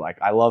guy too.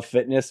 Like, I love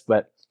fitness,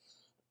 but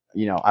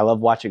I love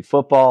watching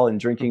football and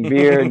drinking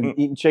beer and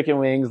eating chicken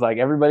wings like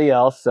everybody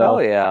else. So, oh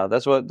yeah,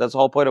 that's the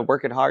whole point of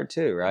working hard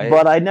too, right?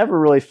 But I never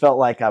really felt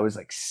like I was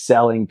like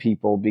selling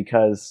people,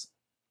 because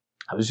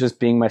I was just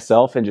being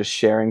myself and just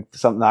sharing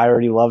something I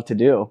already love to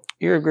do.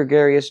 You're a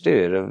gregarious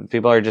dude.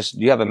 People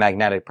you have a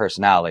magnetic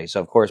personality. So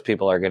of course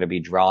people are going to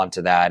be drawn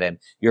to that. And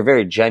you're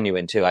very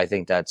genuine too. I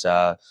think that's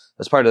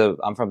part of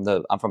I'm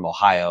from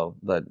Ohio,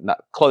 but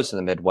not close to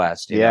the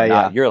Midwest.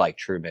 You're like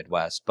true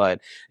Midwest. But,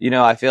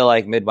 I feel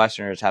like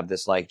Midwesterners have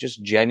this like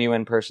just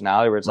genuine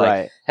personality where it's like,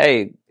 right,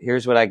 hey,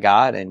 here's what I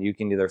got. And you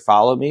can either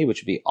follow me,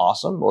 which would be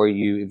awesome. Or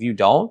if you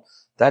don't,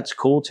 that's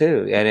cool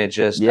too. And it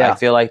just, I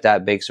feel like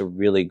that makes a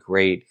really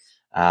great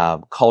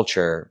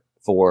culture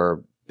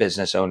for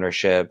business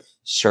ownership,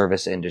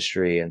 service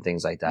industry, and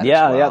things like that.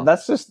 Yeah,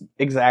 that's just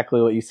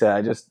exactly what you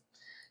said.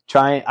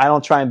 I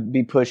don't try and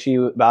be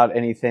pushy about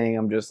anything.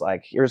 I'm just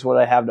like, here's what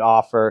I have to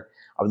offer.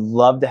 I would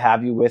love to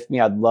have you with me.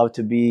 I'd love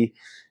to be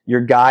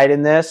your guide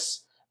in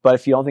this. But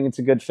if you don't think it's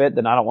a good fit,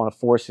 then I don't want to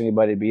force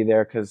anybody to be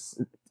there,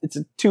 because it's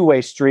a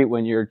two-way street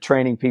when you're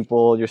training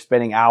people. You're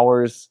spending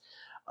hours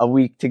a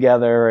week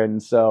together.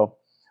 And so,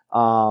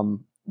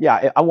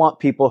 I want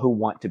people who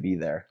want to be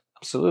there.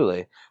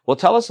 Absolutely. Well,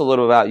 tell us a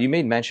little about, you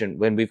made mention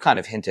when we've kind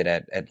of hinted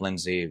at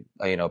Lindsay,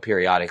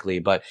 periodically,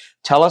 but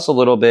tell us a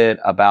little bit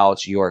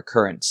about your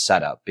current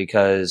setup,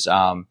 because,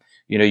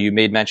 you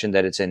made mention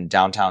that it's in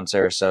downtown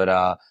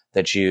Sarasota,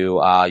 that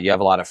you have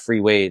a lot of free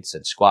weights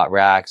and squat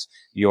racks.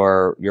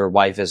 Your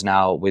wife is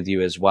now with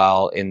you as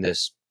well in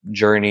this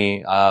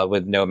journey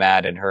with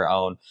Nomad and her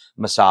own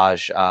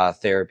massage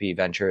therapy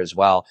venture as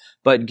well.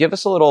 But paint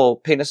us a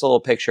little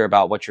picture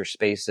about what your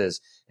space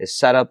is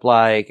set up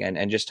like,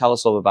 and just tell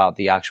us a little about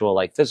the actual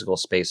like physical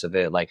space of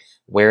it, like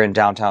where in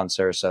downtown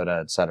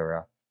Sarasota,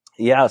 etc.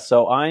 Yeah,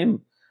 so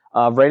I'm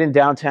right in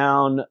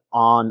downtown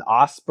on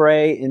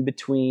Osprey, in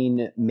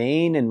between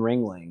Main and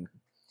Ringling.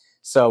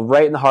 So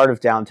right in the heart of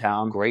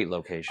downtown. Great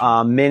location.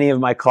 Many of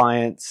my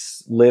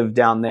clients live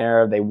down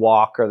there. They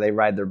walk or they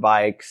ride their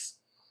bikes.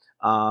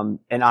 And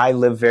I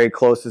live very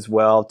close as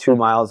well, 2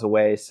 miles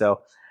away.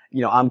 So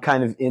I'm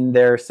kind of in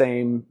their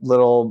same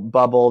little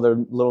bubble, their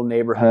little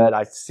neighborhood.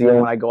 I see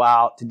them when I go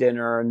out to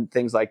dinner and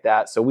things like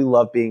that. So we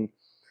love being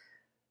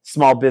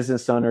small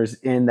business owners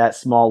in that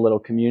small little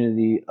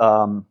community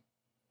of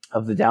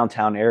the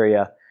downtown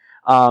area.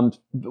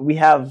 We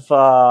have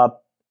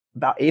about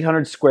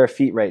 800 square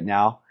feet right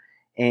now,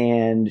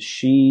 and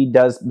she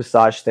does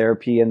massage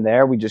therapy in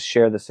there. We just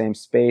share the same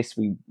space.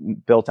 We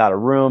built out a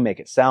room, make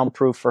it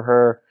soundproof for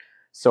her,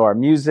 so our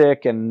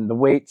music and the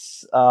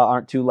weights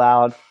aren't too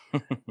loud.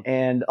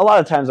 And a lot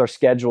of times our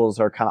schedules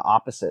are kind of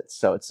opposites,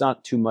 so it's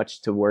not too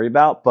much to worry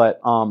about.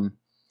 But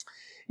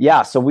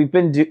yeah, so we've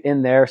been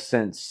in there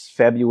since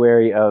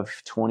February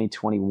of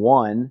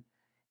 2021,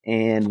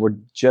 and we're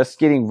just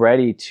getting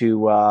ready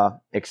to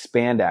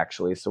expand,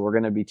 actually. So we're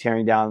going to be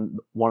tearing down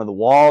one of the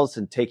walls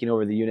and taking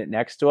over the unit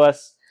next to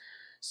us.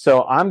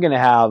 So I'm going to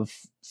have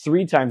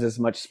 3 times as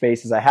much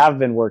space as I have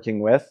been working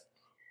with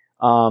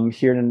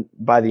here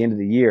by the end of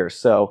the year.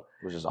 So,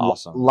 which is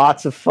awesome.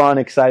 Lots of fun,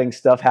 exciting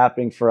stuff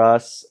happening for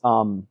us.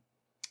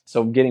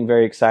 So I'm getting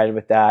very excited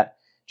with that,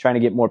 trying to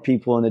get more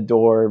people in the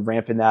door,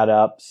 ramping that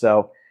up.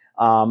 So,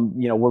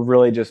 we're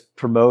really just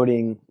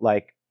promoting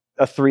like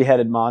a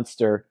 3-headed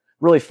monster,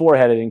 really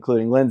 4-headed,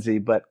 including Lindsay.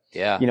 But,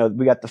 yeah,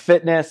 we got the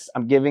fitness.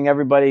 I'm giving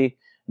everybody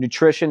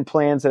nutrition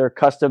plans that are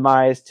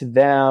customized to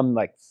them,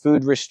 like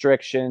food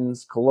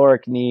restrictions,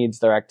 caloric needs,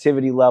 their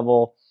activity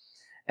level.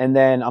 And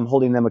then I'm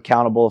holding them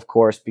accountable, of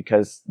course,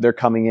 because they're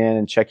coming in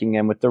and checking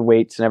in with their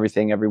weights and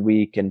everything every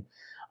week. And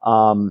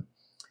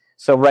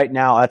so right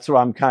now, that's where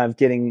I'm kind of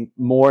getting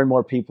more and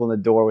more people in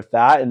the door with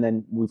that. And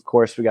then, of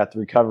course, we got the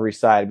recovery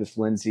side with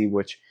Lindsay,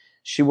 which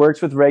she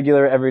works with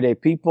regular everyday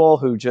people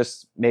who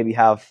just maybe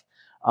have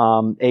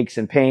aches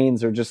and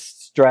pains or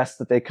just stress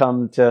that they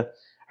come to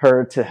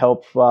her to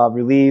help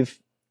relieve.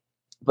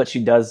 But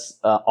she does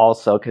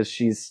also, because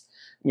she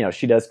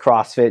does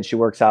CrossFit and she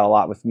works out a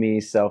lot with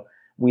me. So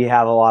we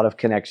have a lot of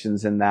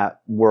connections in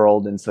that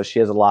world. And so she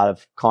has a lot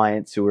of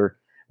clients who are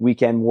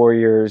weekend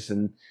warriors.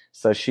 And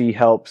so she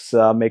helps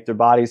make their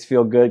bodies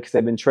feel good because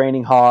they've been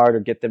training hard, or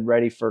get them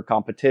ready for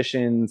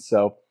competitions.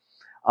 So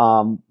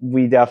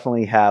we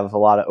definitely have a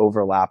lot of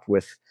overlap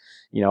with,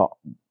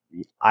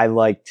 I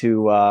like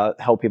to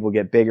help people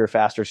get bigger,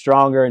 faster,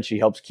 stronger, and she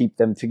helps keep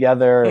them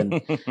together and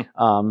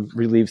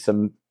relieve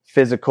some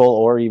physical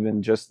or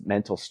even just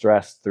mental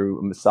stress through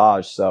a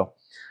massage. So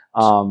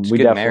we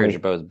good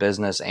marriage, both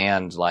business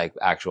and like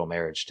actual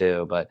marriage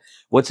too. But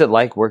what's it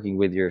like working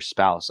with your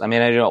spouse? I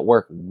mean, I don't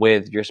work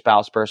with your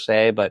spouse per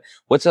se, but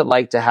what's it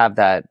like to have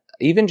that,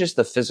 even just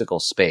the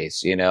physical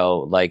space,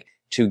 like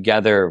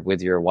together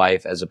with your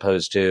wife, as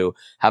opposed to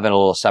having a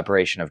little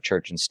separation of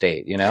church and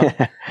state,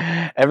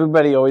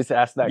 Everybody always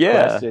asks that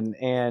question.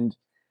 And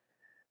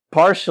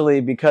partially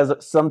because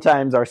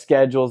sometimes our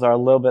schedules are a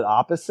little bit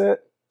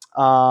opposite.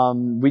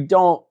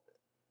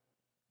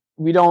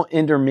 We don't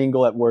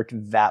intermingle at work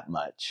that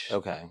much.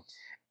 Okay.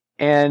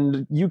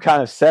 And you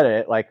kind of said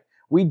it, like,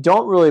 we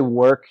don't really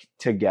work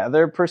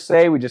together per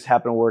se. We just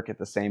happen to work at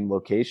the same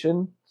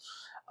location.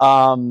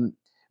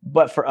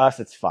 But for us,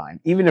 it's fine.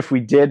 Even if we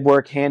did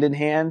work hand in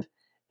hand,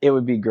 it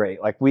would be great.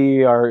 Like,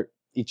 we are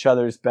each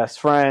other's best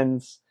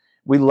friends.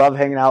 We love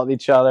hanging out with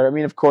each other. I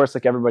mean, of course,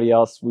 like everybody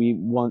else, we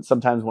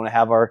sometimes want to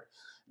have our,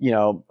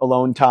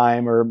 alone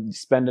time or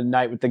spend a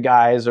night with the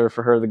guys, or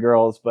for her, the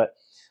girls. But,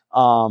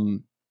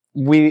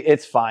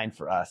 it's fine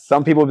for us.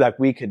 Some people would be like,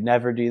 we could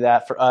never do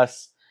that. For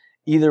us,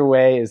 either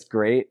way is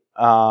great.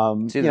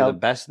 It's either the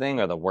best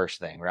thing or the worst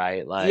thing,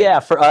 right? Like,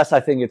 yeah, for us,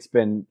 I think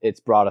it's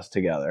brought us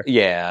together.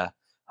 Yeah.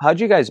 How'd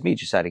you guys meet,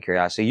 just out of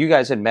curiosity? You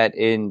guys had met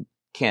in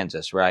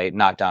Kansas, right?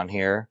 Not down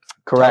here.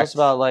 Correct. Tell us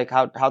about like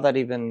how that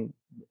even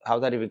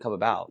come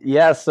about.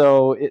 Yeah,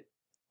 so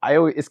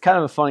it's kind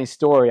of a funny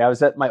story. I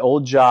was at my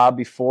old job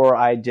before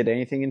I did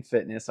anything in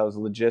fitness. I was a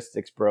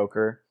logistics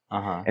broker.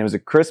 And it was a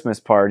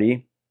Christmas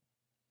party.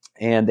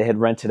 And they had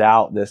rented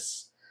out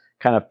this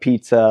kind of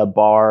pizza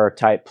bar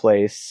type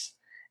place.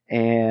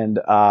 And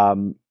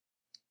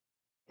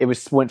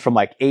it went from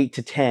like 8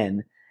 to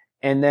 10.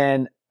 And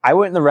then I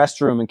went in the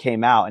restroom and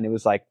came out, and it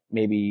was like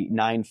maybe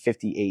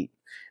 9:58.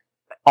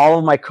 All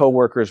of my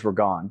coworkers were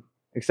gone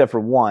except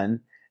for one.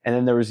 And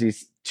then there was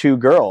these 2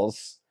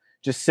 girls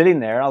just sitting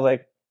there. And I was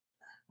like,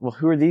 well,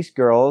 who are these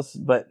girls?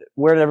 But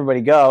where did everybody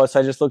go? So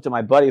I just looked at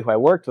my buddy who I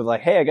worked with, like,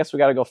 hey, I guess we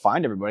got to go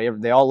find everybody.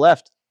 They all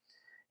left.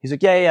 He's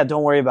like, yeah,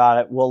 don't worry about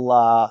it.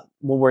 We'll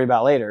worry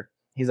about it later.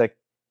 He's like,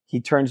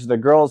 he turns to the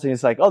girls and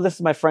he's like, oh, this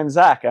is my friend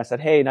Zac. And I said,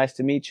 hey, nice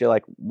to meet you.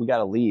 Like, we got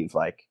to leave.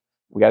 Like,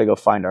 we got to go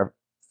find our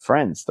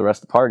friends, the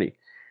rest of the party.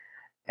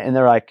 And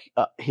they're like,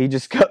 he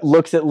just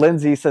looks at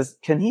Lindsay, says,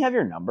 can he have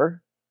your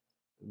number?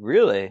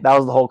 Really? That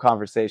was the whole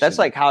conversation. That's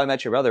like How I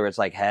Met Your Brother. It's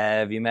like,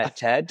 have you met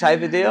Ted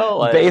type of deal?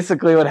 Like,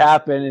 basically what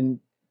happened. And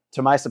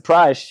to my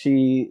surprise,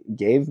 she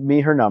gave me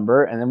her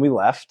number, and then we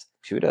left.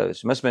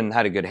 Kudos. Must have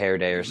had a good hair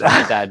day or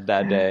something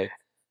that day.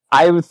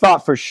 I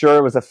thought for sure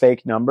it was a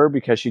fake number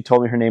because she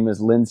told me her name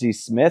was Lindsay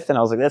Smith, and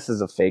I was like, this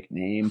is a fake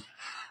name.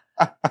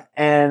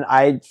 And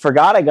I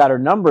forgot I got her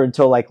number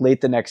until like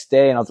late the next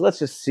day, and I was like, let's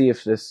just see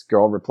if this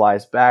girl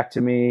replies back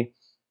to me.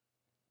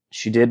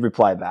 she did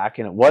reply back,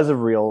 and it was a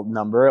real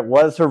number. It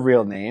was her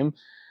real name.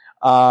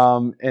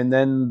 And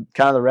then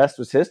kind of the rest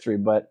was history.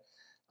 But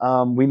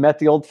we met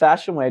the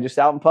old-fashioned way, just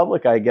out in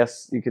public, I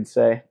guess you could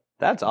say.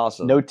 That's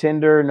awesome. No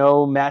Tinder,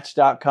 no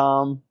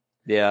Match.com.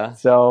 Yeah.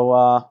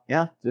 So,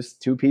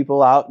 just two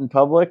people out in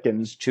public,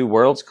 and It's two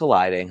worlds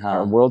colliding, huh?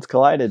 our worlds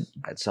collided.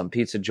 At some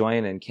pizza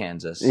joint in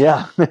Kansas.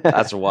 Yeah.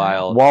 That's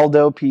wild.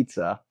 Waldo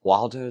Pizza.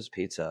 Waldo's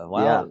Pizza.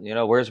 Well,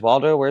 where's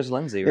Waldo? Where's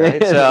Lindsay,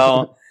 right?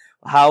 So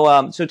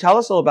so tell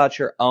us a little about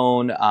your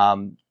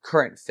own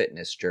current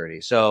fitness journey.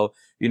 So,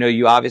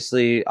 you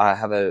obviously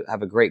have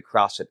a great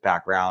CrossFit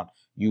background.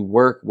 You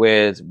work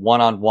with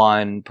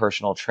one-on-one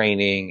personal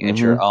training at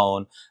your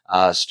own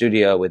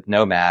studio with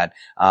Nomad.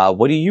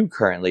 What are you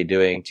currently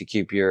doing to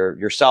keep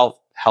yourself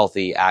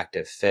healthy,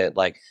 active, fit?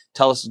 Like,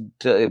 tell us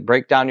to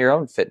break down your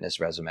own fitness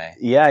resume.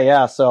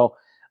 Yeah. So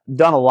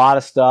done a lot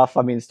of stuff.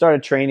 I mean,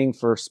 started training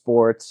for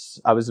sports.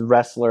 I was a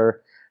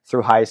wrestler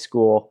through high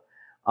school.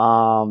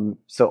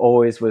 So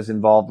always was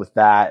involved with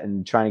that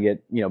and trying to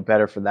get,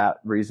 better for that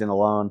reason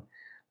alone.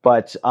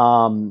 But, what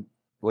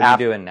are you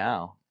doing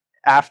now?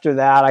 After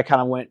that, I kind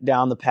of went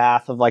down the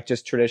path of like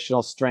just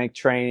traditional strength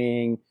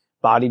training,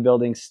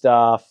 bodybuilding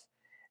stuff,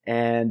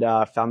 and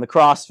found the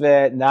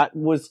CrossFit, and that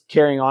was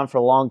carrying on for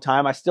a long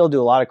time. I still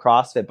do a lot of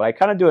CrossFit, but I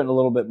kind of do it in a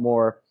little bit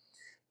more,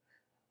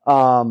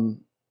 a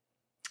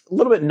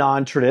little bit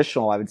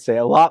non-traditional, I would say.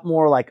 A lot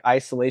more like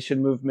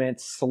isolation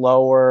movements,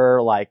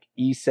 slower, like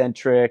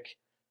eccentric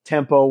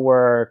tempo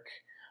work.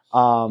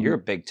 You're a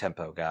big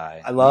tempo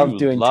guy. I love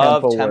doing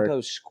tempo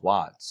work.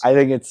 Squats. I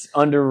think it's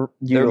underutilized.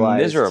 They're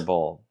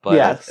miserable, but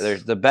yes.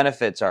 The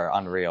benefits are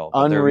unreal.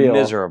 Unreal.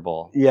 They're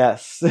miserable.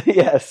 Yes.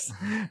 Yes.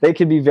 They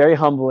can be very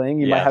humbling.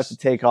 You might have Yes. to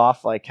take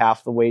off like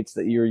half the weights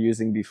that you were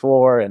using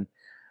before.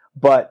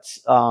 But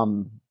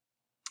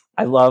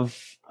I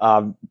love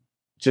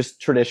just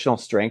traditional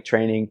strength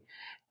training.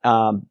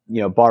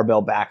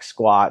 Barbell back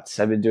squats.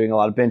 I've been doing a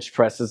lot of bench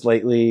presses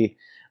lately.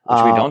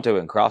 Which we don't do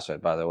in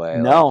CrossFit, by the way.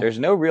 No. There's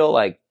no real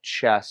like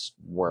chest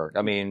work.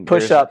 I mean,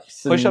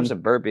 Push-ups and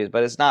burpees,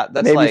 but it's not,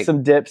 that's maybe like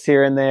some dips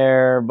here and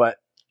there, but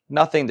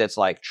nothing that's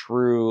like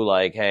true,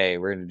 like, hey,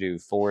 we're going to do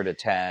 4 to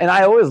 10. and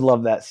I always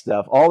love that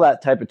stuff, all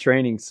that type of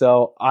training.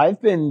 So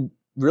I've been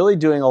really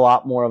doing a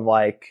lot more of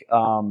like,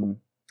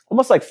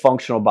 almost like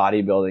functional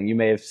bodybuilding. You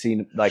may have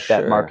seen like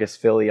that Sure. Marcus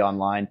Philly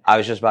online. I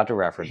was just about to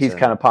reference He's it.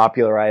 kind of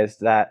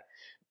popularized that.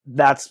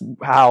 That's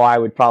how I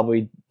would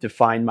probably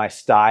define my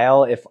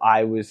style if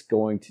I was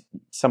going to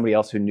somebody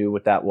else who knew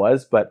what that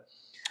was. But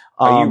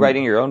are you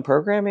writing your own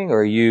programming,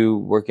 or are you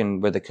working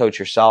with a coach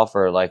yourself,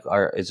 or like,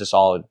 is this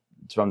all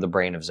from the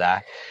brain of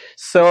Zac?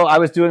 So I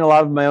was doing a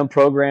lot of my own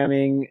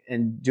programming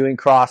and doing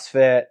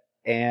CrossFit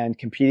and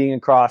competing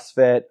in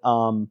CrossFit.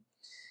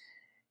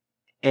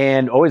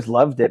 And always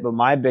loved it. But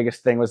my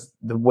biggest thing was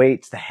the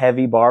weights, the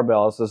heavy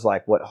barbells was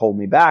like what hold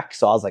me back.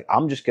 So I was like,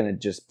 I'm just going to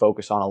just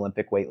focus on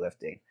Olympic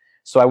weightlifting.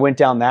 So I went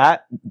down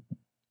that.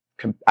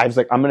 I was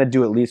like, I'm going to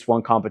do at least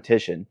one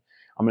competition.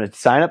 I'm going to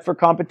sign up for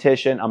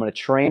competition. I'm going to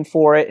train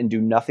for it and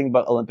do nothing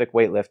but Olympic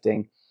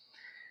weightlifting.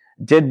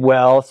 Did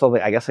well. So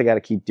like, I guess I got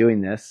to keep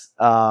doing this.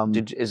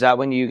 Is that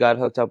when you got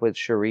hooked up with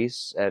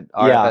Charisse at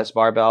RFS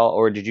Barbell,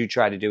 or did you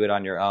try to do it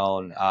on your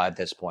own at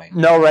this point?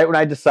 No, right when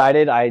I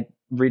decided, I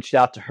reached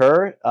out to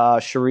her,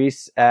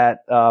 Charisse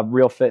at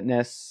Real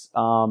Fitness.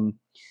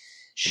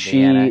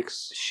 She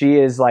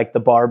is like the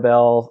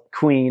barbell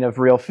queen of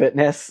Real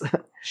Fitness.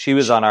 She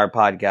was on our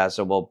podcast,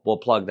 so we'll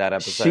plug that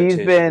episode.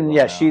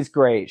 She's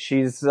great.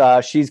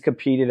 She's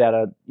competed at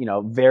a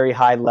very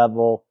high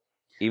level.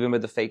 Even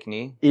with the fake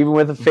knee? Even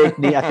with a fake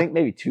knee. I think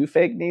maybe 2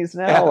 fake knees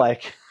now.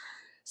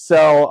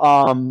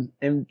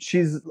 And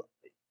she's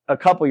a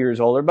couple years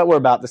older, but we're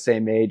about the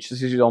same age. So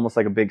she's almost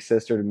like a big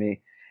sister to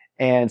me.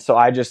 And so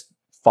I just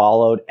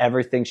followed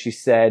everything she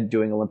said,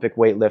 doing Olympic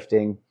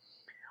weightlifting.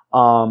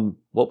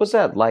 What was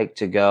that like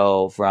to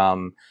go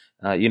from,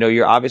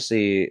 you're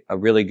obviously a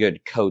really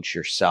good coach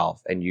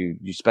yourself, and you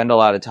spend a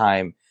lot of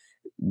time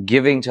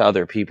giving to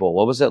other people.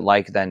 What was it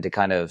like then to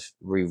kind of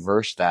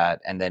reverse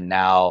that? And then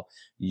now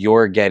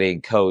you're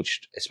getting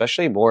coached,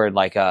 especially more in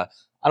like I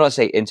don't want to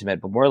say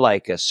intimate, but more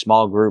like a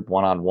small group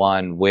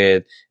one-on-one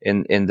with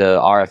in the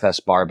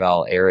RFS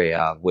barbell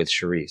area with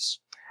Charisse.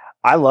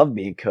 I love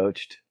being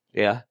coached.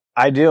 Yeah,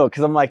 I do.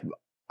 Cause I'm like,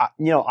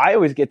 I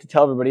always get to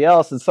tell everybody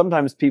else. And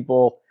sometimes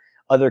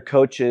other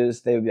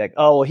coaches, they would be like,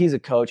 oh, well, he's a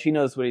coach. He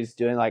knows what he's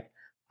doing. Like,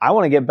 I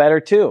want to get better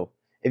too.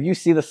 If you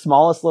see the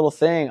smallest little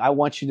thing, I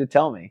want you to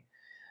tell me.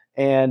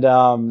 And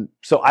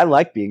so I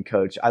like being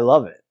coached. I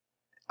love it.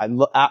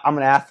 I'm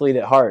an athlete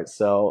at heart.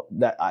 So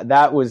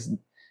that was,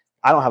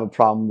 I don't have a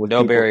problem with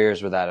no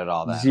barriers with that at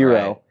all.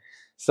 Zero. Right?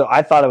 So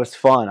I thought it was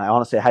fun. I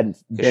honestly hadn't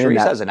been in Charisse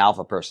that. has an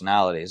alpha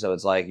personality. So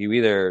it's like you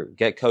either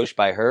get coached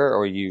by her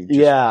or you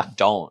just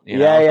don't.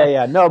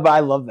 Yeah. No, but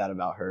I love that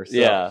about her.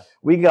 So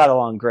we got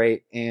along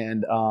great.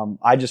 And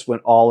I just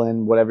went all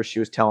in. Whatever she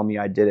was telling me,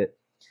 I did it.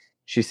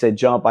 She said,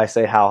 jump. I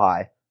say, how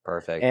high?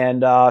 Perfect.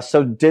 And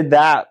so did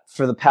that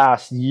for the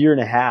past year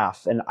and a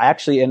half. And I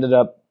actually ended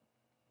up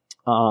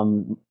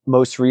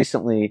most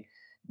recently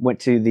went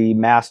to the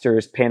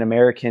Masters Pan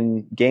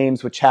American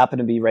Games, which happened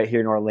to be right here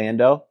in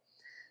Orlando.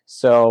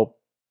 So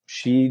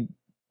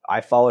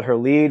I followed her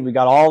lead. We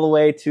got all the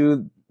way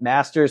to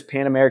Masters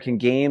Pan American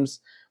Games,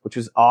 which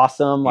was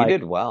awesome. You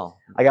did well.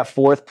 I got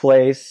 4th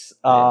place.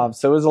 So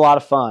it was a lot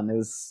of fun. It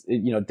was,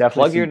 definitely.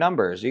 Plug your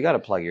numbers. You got to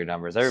plug your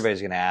numbers.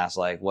 Everybody's going to ask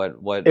what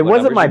It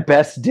wasn't my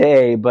best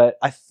day, but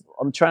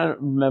I'm trying to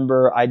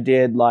remember. I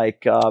did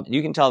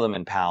you can tell them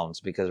in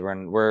pounds because we're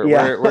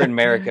in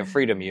America,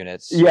 freedom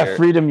units. Yeah,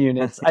 freedom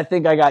units. I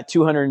think I got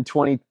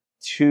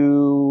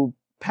 222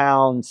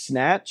 pound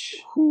snatch.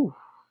 Whew.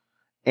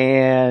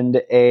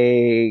 And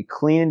a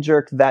clean and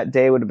jerk that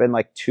day would have been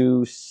like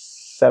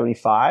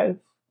 275.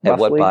 At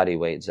what body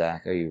weight,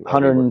 Zach? Are you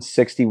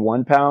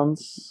 161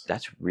 pounds?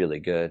 That's really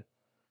good.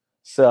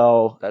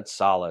 So that's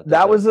solid.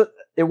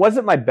 It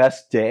wasn't my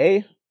best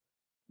day,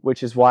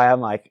 which is why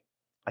I'm like,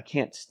 I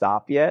can't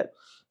stop yet.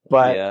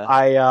 But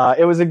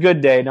it was a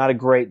good day, not a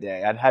great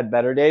day. I'd had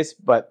better days,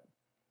 but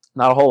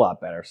not a whole lot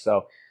better.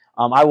 So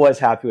I was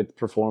happy with the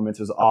performance.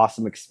 It was an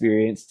awesome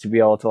experience to be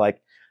able to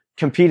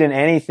compete in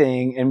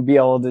anything and be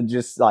able to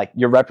just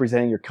you're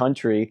representing your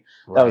country.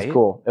 Right. That was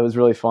cool. It was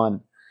really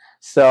fun.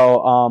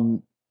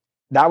 So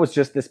that was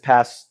just this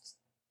past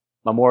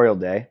Memorial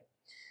Day.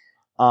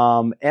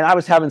 And I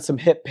was having some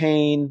hip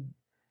pain.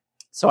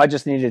 So I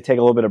just needed to take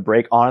a little bit of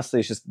break. Honestly,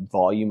 it's just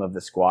volume of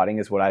the squatting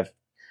is what I've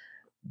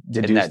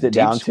deduced it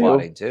down to.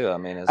 Squatting too. I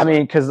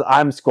mean, because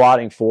I'm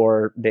squatting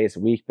 4 days a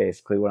week,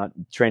 basically, when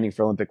I'm training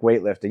for Olympic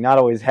weightlifting. Not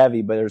always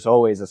heavy, but there's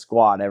always a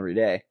squat every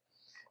day.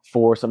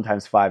 4,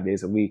 sometimes 5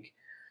 days a week.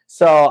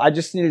 So I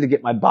just needed to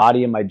get my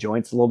body and my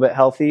joints a little bit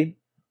healthy.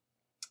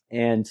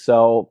 And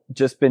so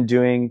just been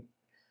doing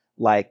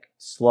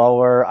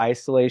slower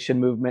isolation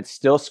movements,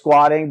 still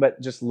squatting, but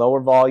just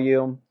lower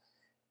volume,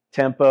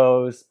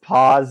 tempos,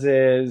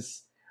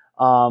 pauses.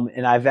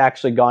 And I've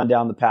actually gone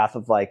down the path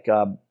of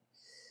the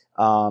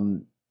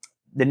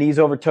knees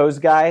over toes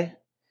guy.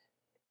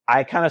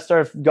 I kind of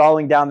started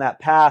going down that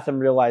path and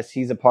realized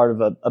he's a part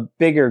of a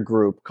bigger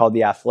group called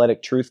the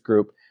Athletic Truth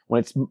Group. When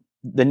it's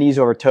the knees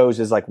over toes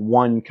is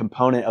one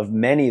component of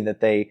many that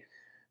they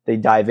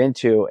dive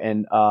into,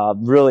 and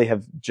really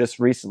have just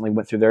recently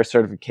went through their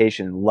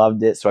certification and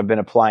loved it. So I've been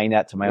applying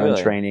that to my own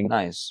training.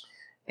 Nice.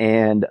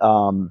 And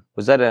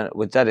was that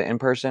an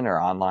in-person or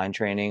online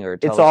training or?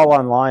 It's all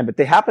online, but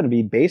they happen to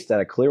be based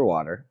out of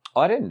Clearwater. Oh,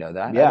 I didn't know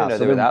that. Yeah, I didn't know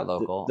they were that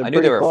local. I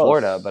knew they were in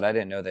Florida, but I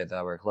didn't know they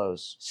were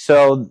close.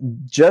 So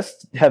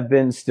just have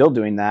been still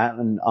doing that,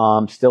 and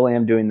still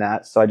am doing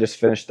that. So I just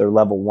finished their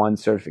level 1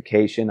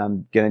 certification.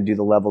 I'm going to do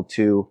the level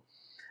 2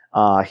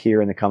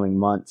 here in the coming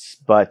months.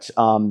 But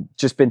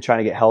just been trying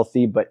to get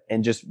healthy,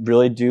 and just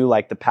really do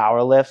the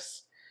power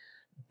lifts,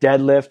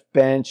 deadlift,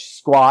 bench,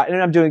 squat,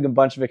 and I'm doing a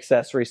bunch of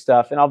accessory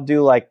stuff. And I'll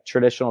do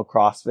traditional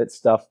CrossFit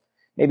stuff,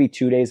 maybe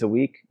 2 days a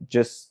week,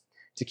 just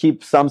to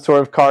keep some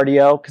sort of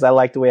cardio because I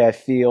like the way I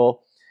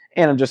feel,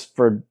 and I'm just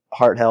for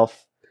heart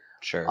health.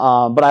 Sure.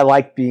 But I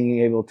like being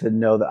able to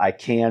know that I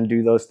can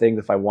do those things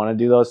if I want to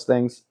do those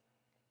things.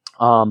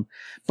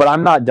 But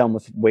I'm not done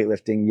with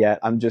weightlifting yet.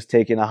 I'm just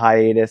taking a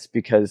hiatus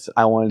because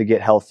I wanted to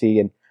get healthy,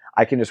 and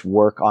I can just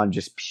work on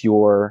just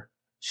pure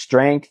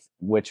strength,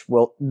 which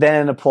will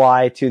then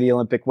apply to the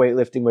Olympic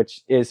weightlifting,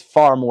 which is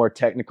far more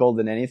technical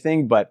than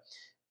anything. But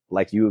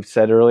like you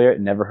said earlier,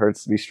 it never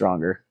hurts to be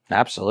stronger.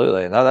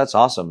 Absolutely. No, that's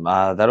awesome.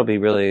 That'll be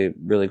really,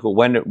 really cool.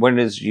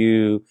 When's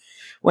your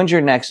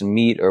next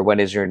meet, or when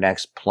is your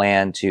next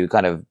plan to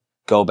kind of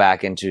go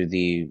back into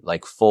the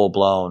full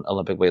blown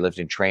Olympic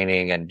weightlifting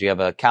training? And do you have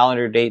a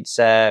calendar date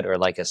set or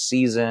a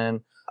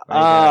season? Or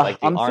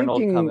I'm Arnold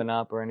thinking, coming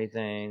up or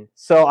anything?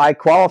 So I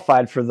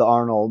qualified for the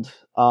Arnold,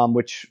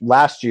 which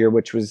last year,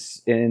 which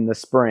was in the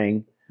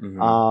spring.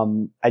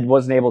 Mm-hmm. I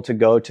wasn't able to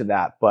go to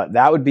that, but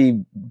that would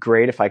be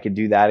great if I could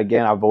do that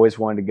again. I've always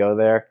wanted to go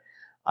there.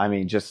 I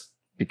mean, just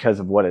because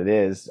of what it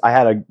is. I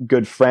had a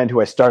good friend who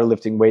I started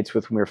lifting weights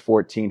with when we were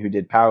 14 who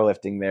did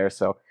powerlifting there.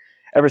 So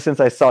ever since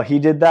I saw he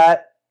did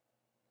that,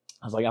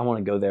 I was like, I want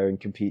to go there and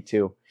compete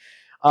too.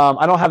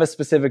 I don't have a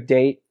specific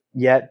date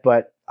yet,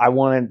 but I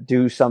want to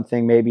do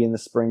something maybe in the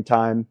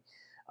springtime.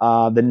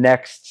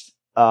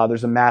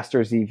 There's a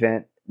Masters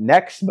event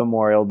next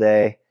Memorial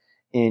Day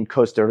in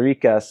Costa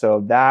Rica.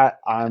 So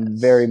that I'm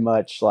very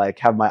much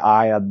have my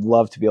eye. I'd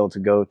love to be able to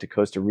go to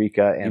Costa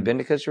Rica. And you've been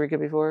to Costa Rica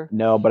before?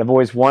 No, but I've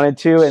always wanted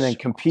to, and then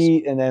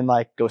compete and then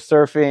go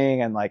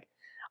surfing. And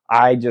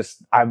I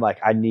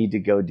need to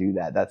go do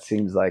that. That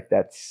seems I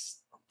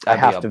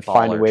have to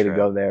find a way to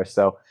go there.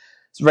 So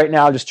right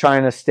now, just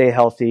trying to stay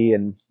healthy,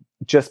 and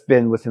just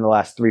been within the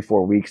last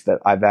 3-4 weeks that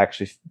I've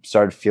actually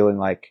started feeling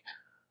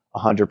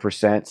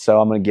 100%.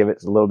 So I'm going to give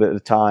it a little bit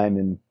of time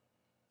and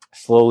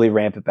slowly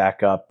ramp it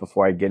back up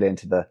before I get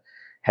into the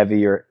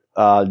heavier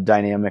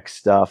dynamic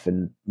stuff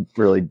and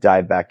really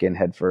dive back in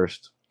head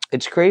first.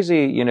 It's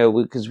crazy,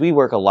 because we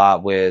work a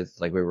lot with,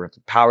 we work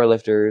with power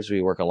lifters,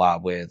 we work a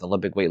lot with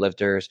Olympic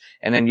weightlifters,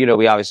 and then,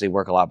 we obviously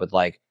work a lot with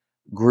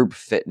group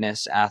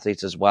fitness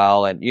athletes as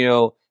well. And,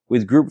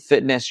 with group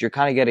fitness, you're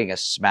kind of getting a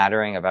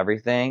smattering of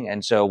everything.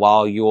 And so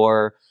while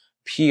you're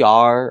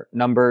PR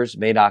numbers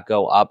may not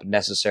go up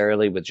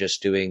necessarily with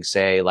just doing,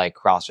 say, like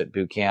CrossFit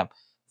boot camp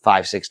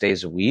 5-6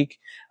 days a week.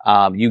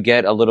 You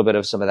get a little bit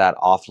of some of that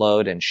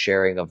offload and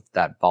sharing of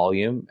that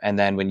volume. And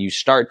then when you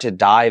start to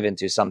dive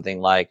into something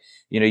like,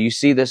 you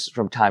see this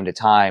from time to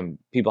time,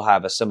 people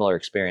have a similar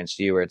experience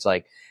to you where it's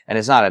like, and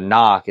it's not a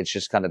knock, it's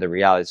just kind of the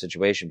reality of the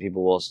situation.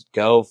 People will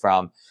go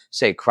from,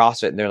 say,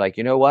 CrossFit, and they're like,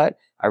 you know what?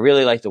 I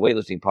really like the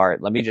weightlifting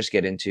part. Let me just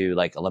get into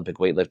like Olympic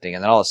weightlifting.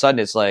 And then all of a sudden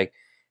it's like,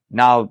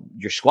 now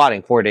you're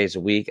squatting 4 days a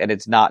week, and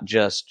it's not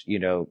just,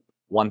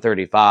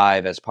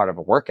 135 as part of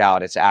a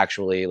workout. It's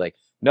actually like,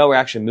 no, we're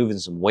actually moving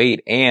some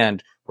weight,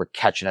 and we're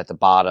catching at the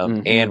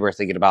bottom, and we're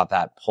thinking about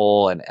that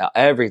pull and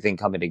everything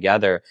coming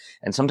together.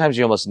 And sometimes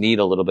you almost need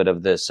a little bit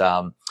of this,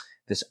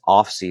 this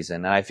off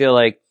season. And I feel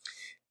like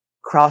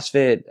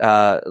CrossFit,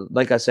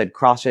 like I said,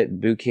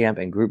 CrossFit boot camp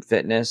and group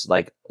fitness,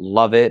 like,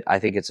 love it. I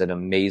think it's an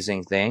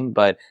amazing thing,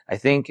 but I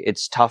think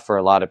it's tough for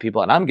a lot of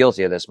people. And I'm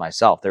guilty of this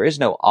myself. There is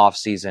no off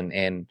season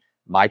in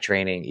my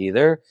training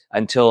either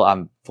until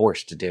I'm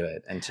forced to do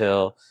it, and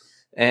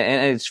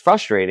it's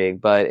frustrating,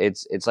 but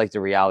it's like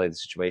the reality of the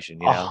situation,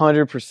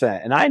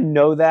 100%. And I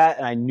know that,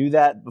 and I knew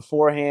that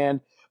beforehand,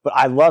 but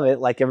I love it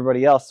like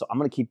everybody else. So I'm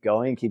going to keep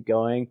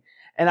going.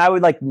 And I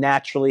would like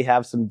naturally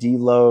have some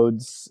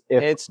deloads.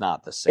 If it's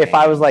not the same. If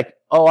I was like,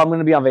 oh, I'm going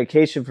to be on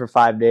vacation for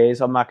 5 days,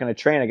 I'm not going to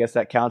train. I guess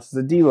that counts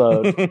as a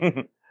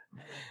deload.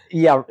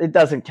 Yeah, it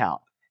doesn't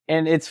count.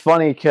 And it's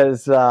funny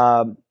because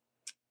I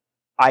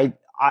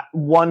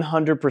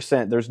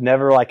 100%, there's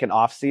never like an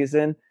off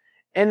season.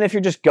 And if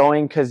you're just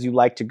going because you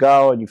like to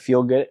go and you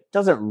feel good, it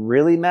doesn't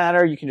really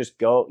matter. You can just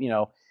go,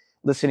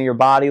 listen to your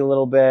body a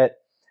little bit.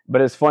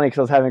 But it's funny because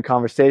I was having a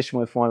conversation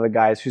with one of the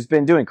guys who's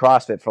been doing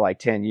CrossFit for like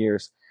 10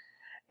 years.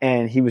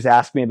 And he was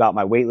asking me about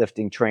my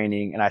weightlifting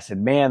training. And I said,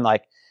 man,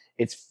 like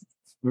it's,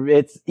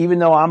 even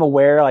though I'm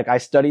aware, like I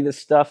study this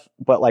stuff,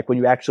 but like when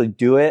you actually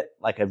do it,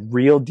 like a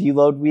real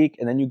deload week,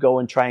 and then you go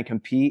and try and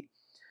compete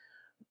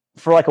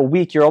for like a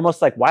week, you're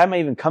almost like, why am I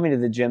even coming to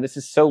the gym? This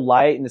is so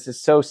light and this is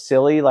so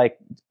silly. Like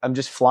I'm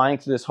just flying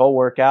through this whole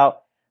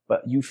workout,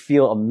 but you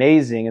feel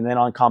amazing. And then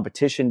on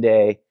competition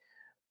day,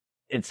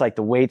 it's like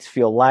the weights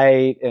feel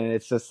light, and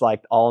it's just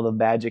like all the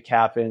magic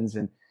happens.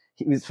 And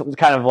he was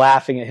kind of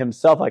laughing at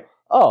himself like,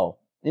 oh,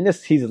 and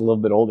he's a little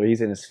bit older.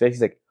 He's in his 50s.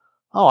 He's like,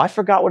 oh, I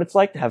forgot what it's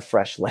like to have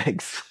fresh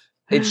legs.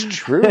 It's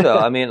true though.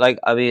 I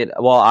did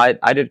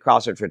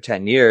CrossFit for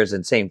 10 years,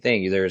 and same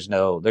thing. There's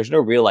no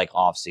real like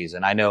off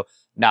season. I know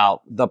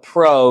now the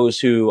pros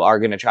who are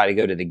going to try to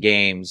go to the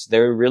games,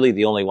 they're really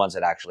the only ones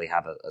that actually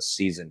have a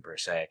season per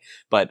se,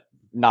 but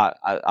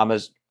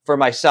for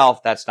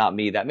myself, that's not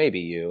me. That may be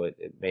you.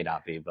 It may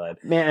not be,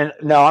 but man,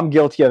 no, I'm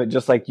guilty of it.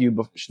 Just like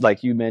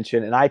you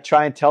mentioned. And I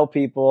try and tell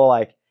people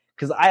like,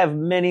 cause I have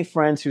many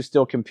friends who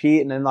still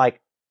compete, and then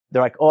like,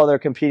 they're like, oh, they're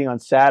competing on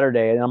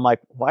Saturday. And I'm like,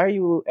 why are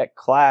you at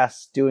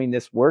class doing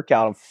this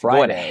workout on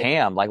Friday? Going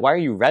ham. Like, why are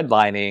you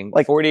redlining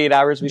like 48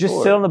 hours before?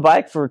 Just sit on the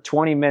bike for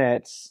 20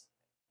 minutes,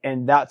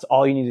 and that's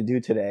all you need to do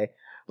today.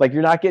 Like,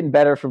 you're not getting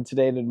better from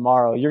today to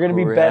tomorrow. You're going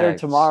to be better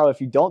tomorrow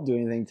if you don't do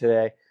anything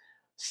today.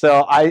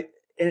 So I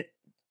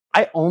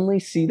only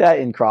see that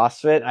in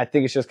CrossFit. I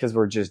think it's just because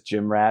we're just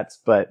gym rats.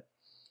 But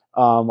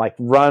like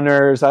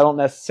runners, I don't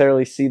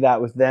necessarily see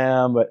that with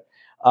them. But,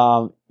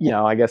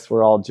 I guess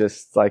we're all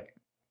just like,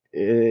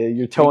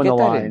 you're towing the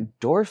line. You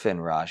get that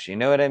endorphin rush. You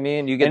know what I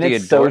mean? You get and the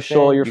it's endorphin,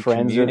 social. Your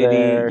friends community. Are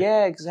there.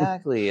 Yeah,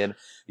 exactly. And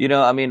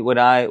when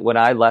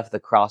I left the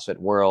CrossFit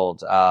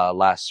world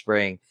last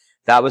spring,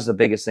 that was the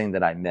biggest thing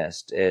that I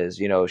missed.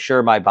 Is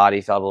sure, my body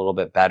felt a little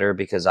bit better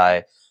because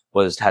I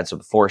had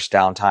some forced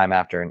downtime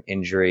after an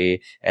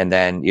injury, and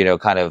then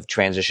kind of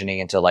transitioning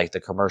into like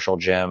the commercial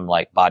gym,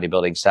 like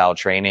bodybuilding style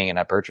training and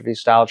hypertrophy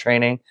style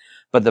training.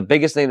 But the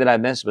biggest thing that I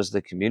missed was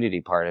the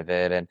community part of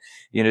it. And,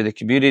 the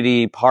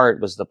community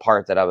part was the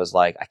part that I was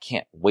like, I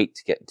can't wait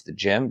to get into the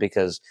gym,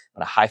 because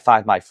when I high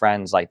five my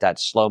friends, like that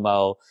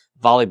slow-mo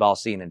volleyball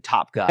scene in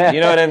Top Gun,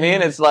 you know what I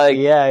mean? It's like,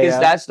 because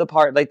that's the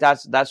part, like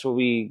that's what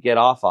we get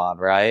off on,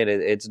 right?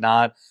 It's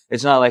not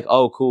like,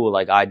 oh, cool.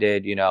 Like I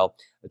did,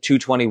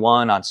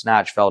 221 on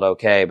snatch felt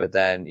okay. But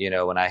then,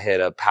 when I hit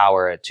a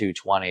power at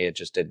 220, it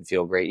just didn't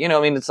feel great.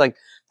 It's like,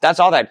 that's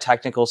all that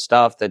technical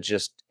stuff that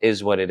just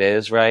is what it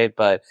is, right?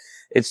 But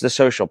it's the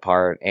social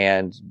part,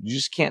 and you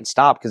just can't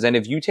stop. Because then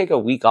if you take a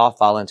week off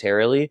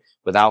voluntarily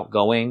without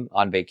going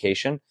on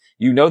vacation,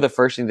 the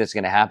first thing that's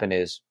going to happen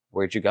is,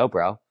 where'd you go,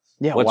 bro?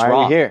 Yeah, what's why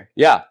wrong? Are you here?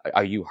 Yeah,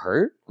 are you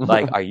hurt?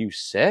 Like, are you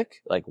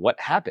sick? Like, what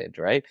happened,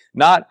 right?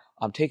 Not,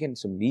 I'm taking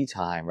some me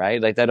time,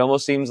 right? Like, that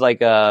almost seems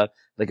like a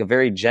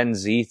very Gen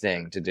Z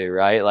thing to do,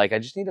 right? Like, I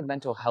just need a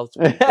mental health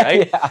week,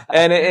 right? Yeah.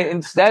 And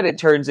instead it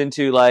turns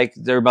into like,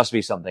 there must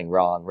be something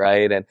wrong,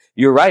 right? And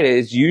you're right.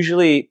 It's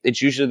usually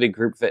the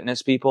group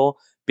fitness people,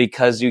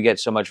 because you get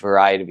so much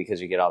variety,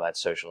 because you get all that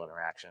social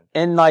interaction.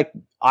 And like,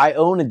 I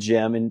own a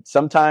gym, and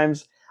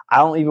sometimes I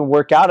don't even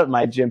work out at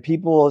my gym.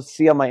 People will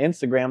see on my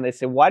Instagram, they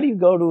say, why do you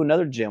go to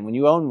another gym when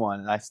you own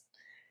one? And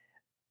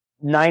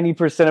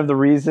 90% of the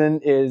reason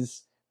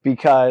is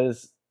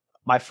because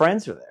my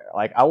friends are there.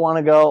 Like I want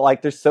to go,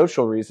 like there's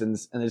social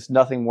reasons and there's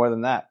nothing more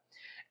than that,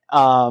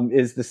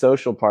 is the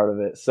social part of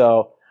it.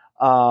 So,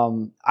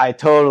 I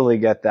totally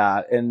get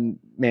that. And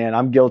man,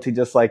 I'm guilty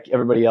just like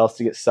everybody else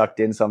to get sucked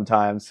in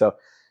sometimes. So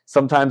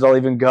sometimes I'll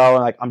even go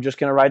and like, I'm just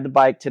going to ride the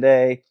bike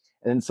today.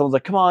 And then someone's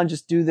like, come on,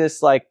 just do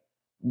this, like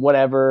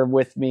whatever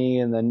with me.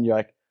 And then you're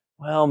like,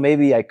 well,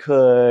 maybe I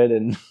could.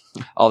 And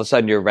all of a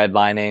sudden you're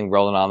redlining,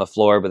 rolling on the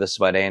floor with a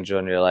sweat angel,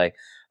 and you're like,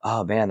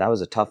 oh man, that was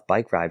a tough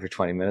bike ride for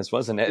 20 minutes,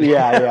 wasn't it?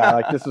 yeah.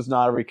 Like this was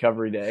not a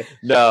recovery day.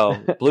 No,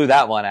 blew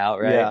that one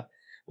out, right? Yeah.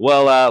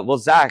 Well,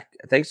 Zac,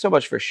 thanks so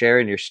much for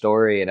sharing your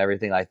story and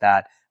everything like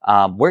that.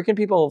 Where can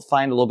people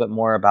find a little bit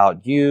more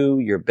about you,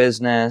 your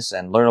business,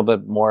 and learn a little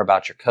bit more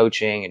about your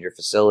coaching and your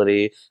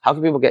facility? How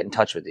can people get in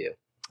touch with you?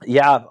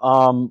 Yeah.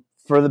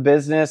 For the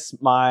business,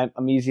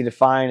 I'm easy to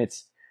find.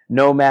 It's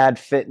Nomad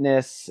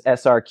Fitness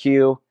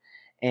SRQ.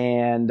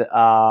 And,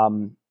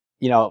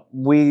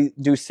 we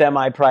do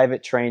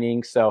semi-private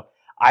training. So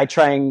I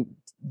try and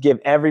give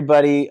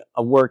everybody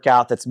a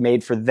workout that's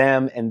made for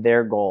them and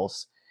their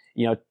goals.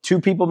 Two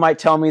people might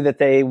tell me that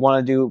they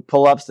want to do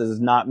pull-ups. That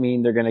does not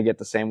mean they're going to get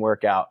the same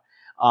workout.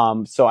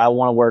 So I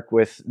want to work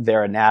with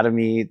their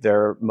anatomy,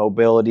 their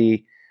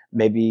mobility,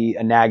 maybe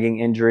a nagging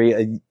injury,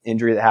 an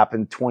injury that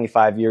happened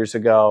 25 years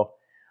ago.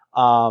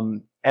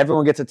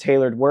 Everyone gets a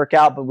tailored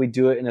workout, but we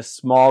do it in a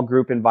small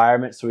group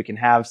environment so we can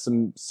have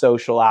some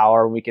social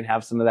hour. We can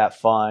have some of that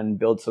fun,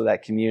 build some of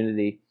that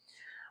community.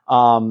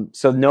 So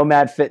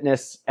Nomad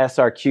Fitness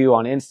SRQ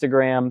on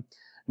Instagram,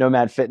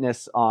 Nomad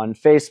Fitness on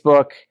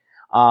Facebook,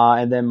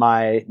 and then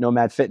my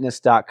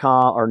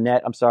nomadfitness.com or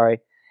net, I'm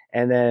sorry.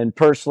 And then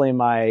personally,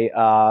 my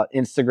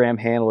Instagram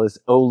handle is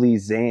Oli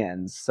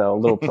Zans. So a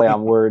little play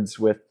on words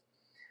with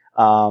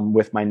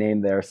my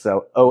name there.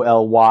 So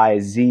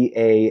OLYZANS.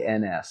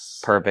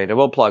 Perfect. And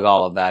we'll plug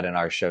all of that in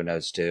our show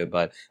notes too.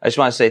 But I just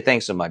want to say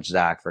thanks so much,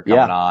 Zac, for coming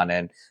on.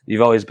 And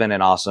you've always been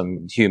an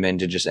awesome human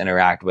to just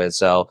interact with.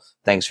 So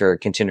thanks for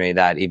continuing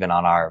that even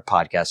on our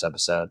podcast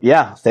episode.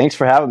 Yeah. Thanks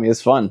for having me.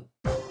 It's fun.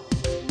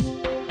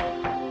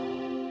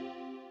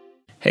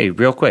 Hey,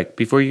 real quick,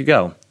 before you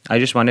go, I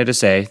just wanted to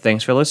say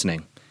thanks for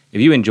listening.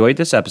 If you enjoyed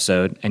this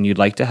episode and you'd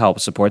like to help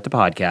support the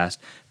podcast,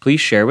 please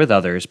share with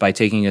others by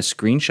taking a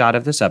screenshot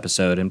of this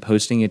episode and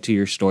posting it to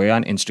your story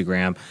on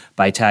Instagram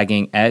by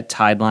tagging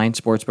 @Tideline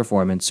Sports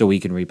Performance so we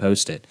can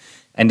repost it.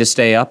 And to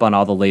stay up on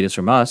all the latest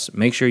from us,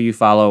 make sure you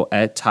follow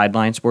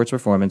 @Tideline Sports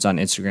Performance on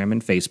Instagram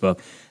and Facebook.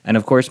 And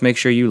of course, make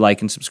sure you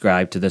like and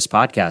subscribe to this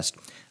podcast.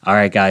 All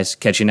right, guys,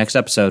 catch you next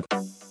episode.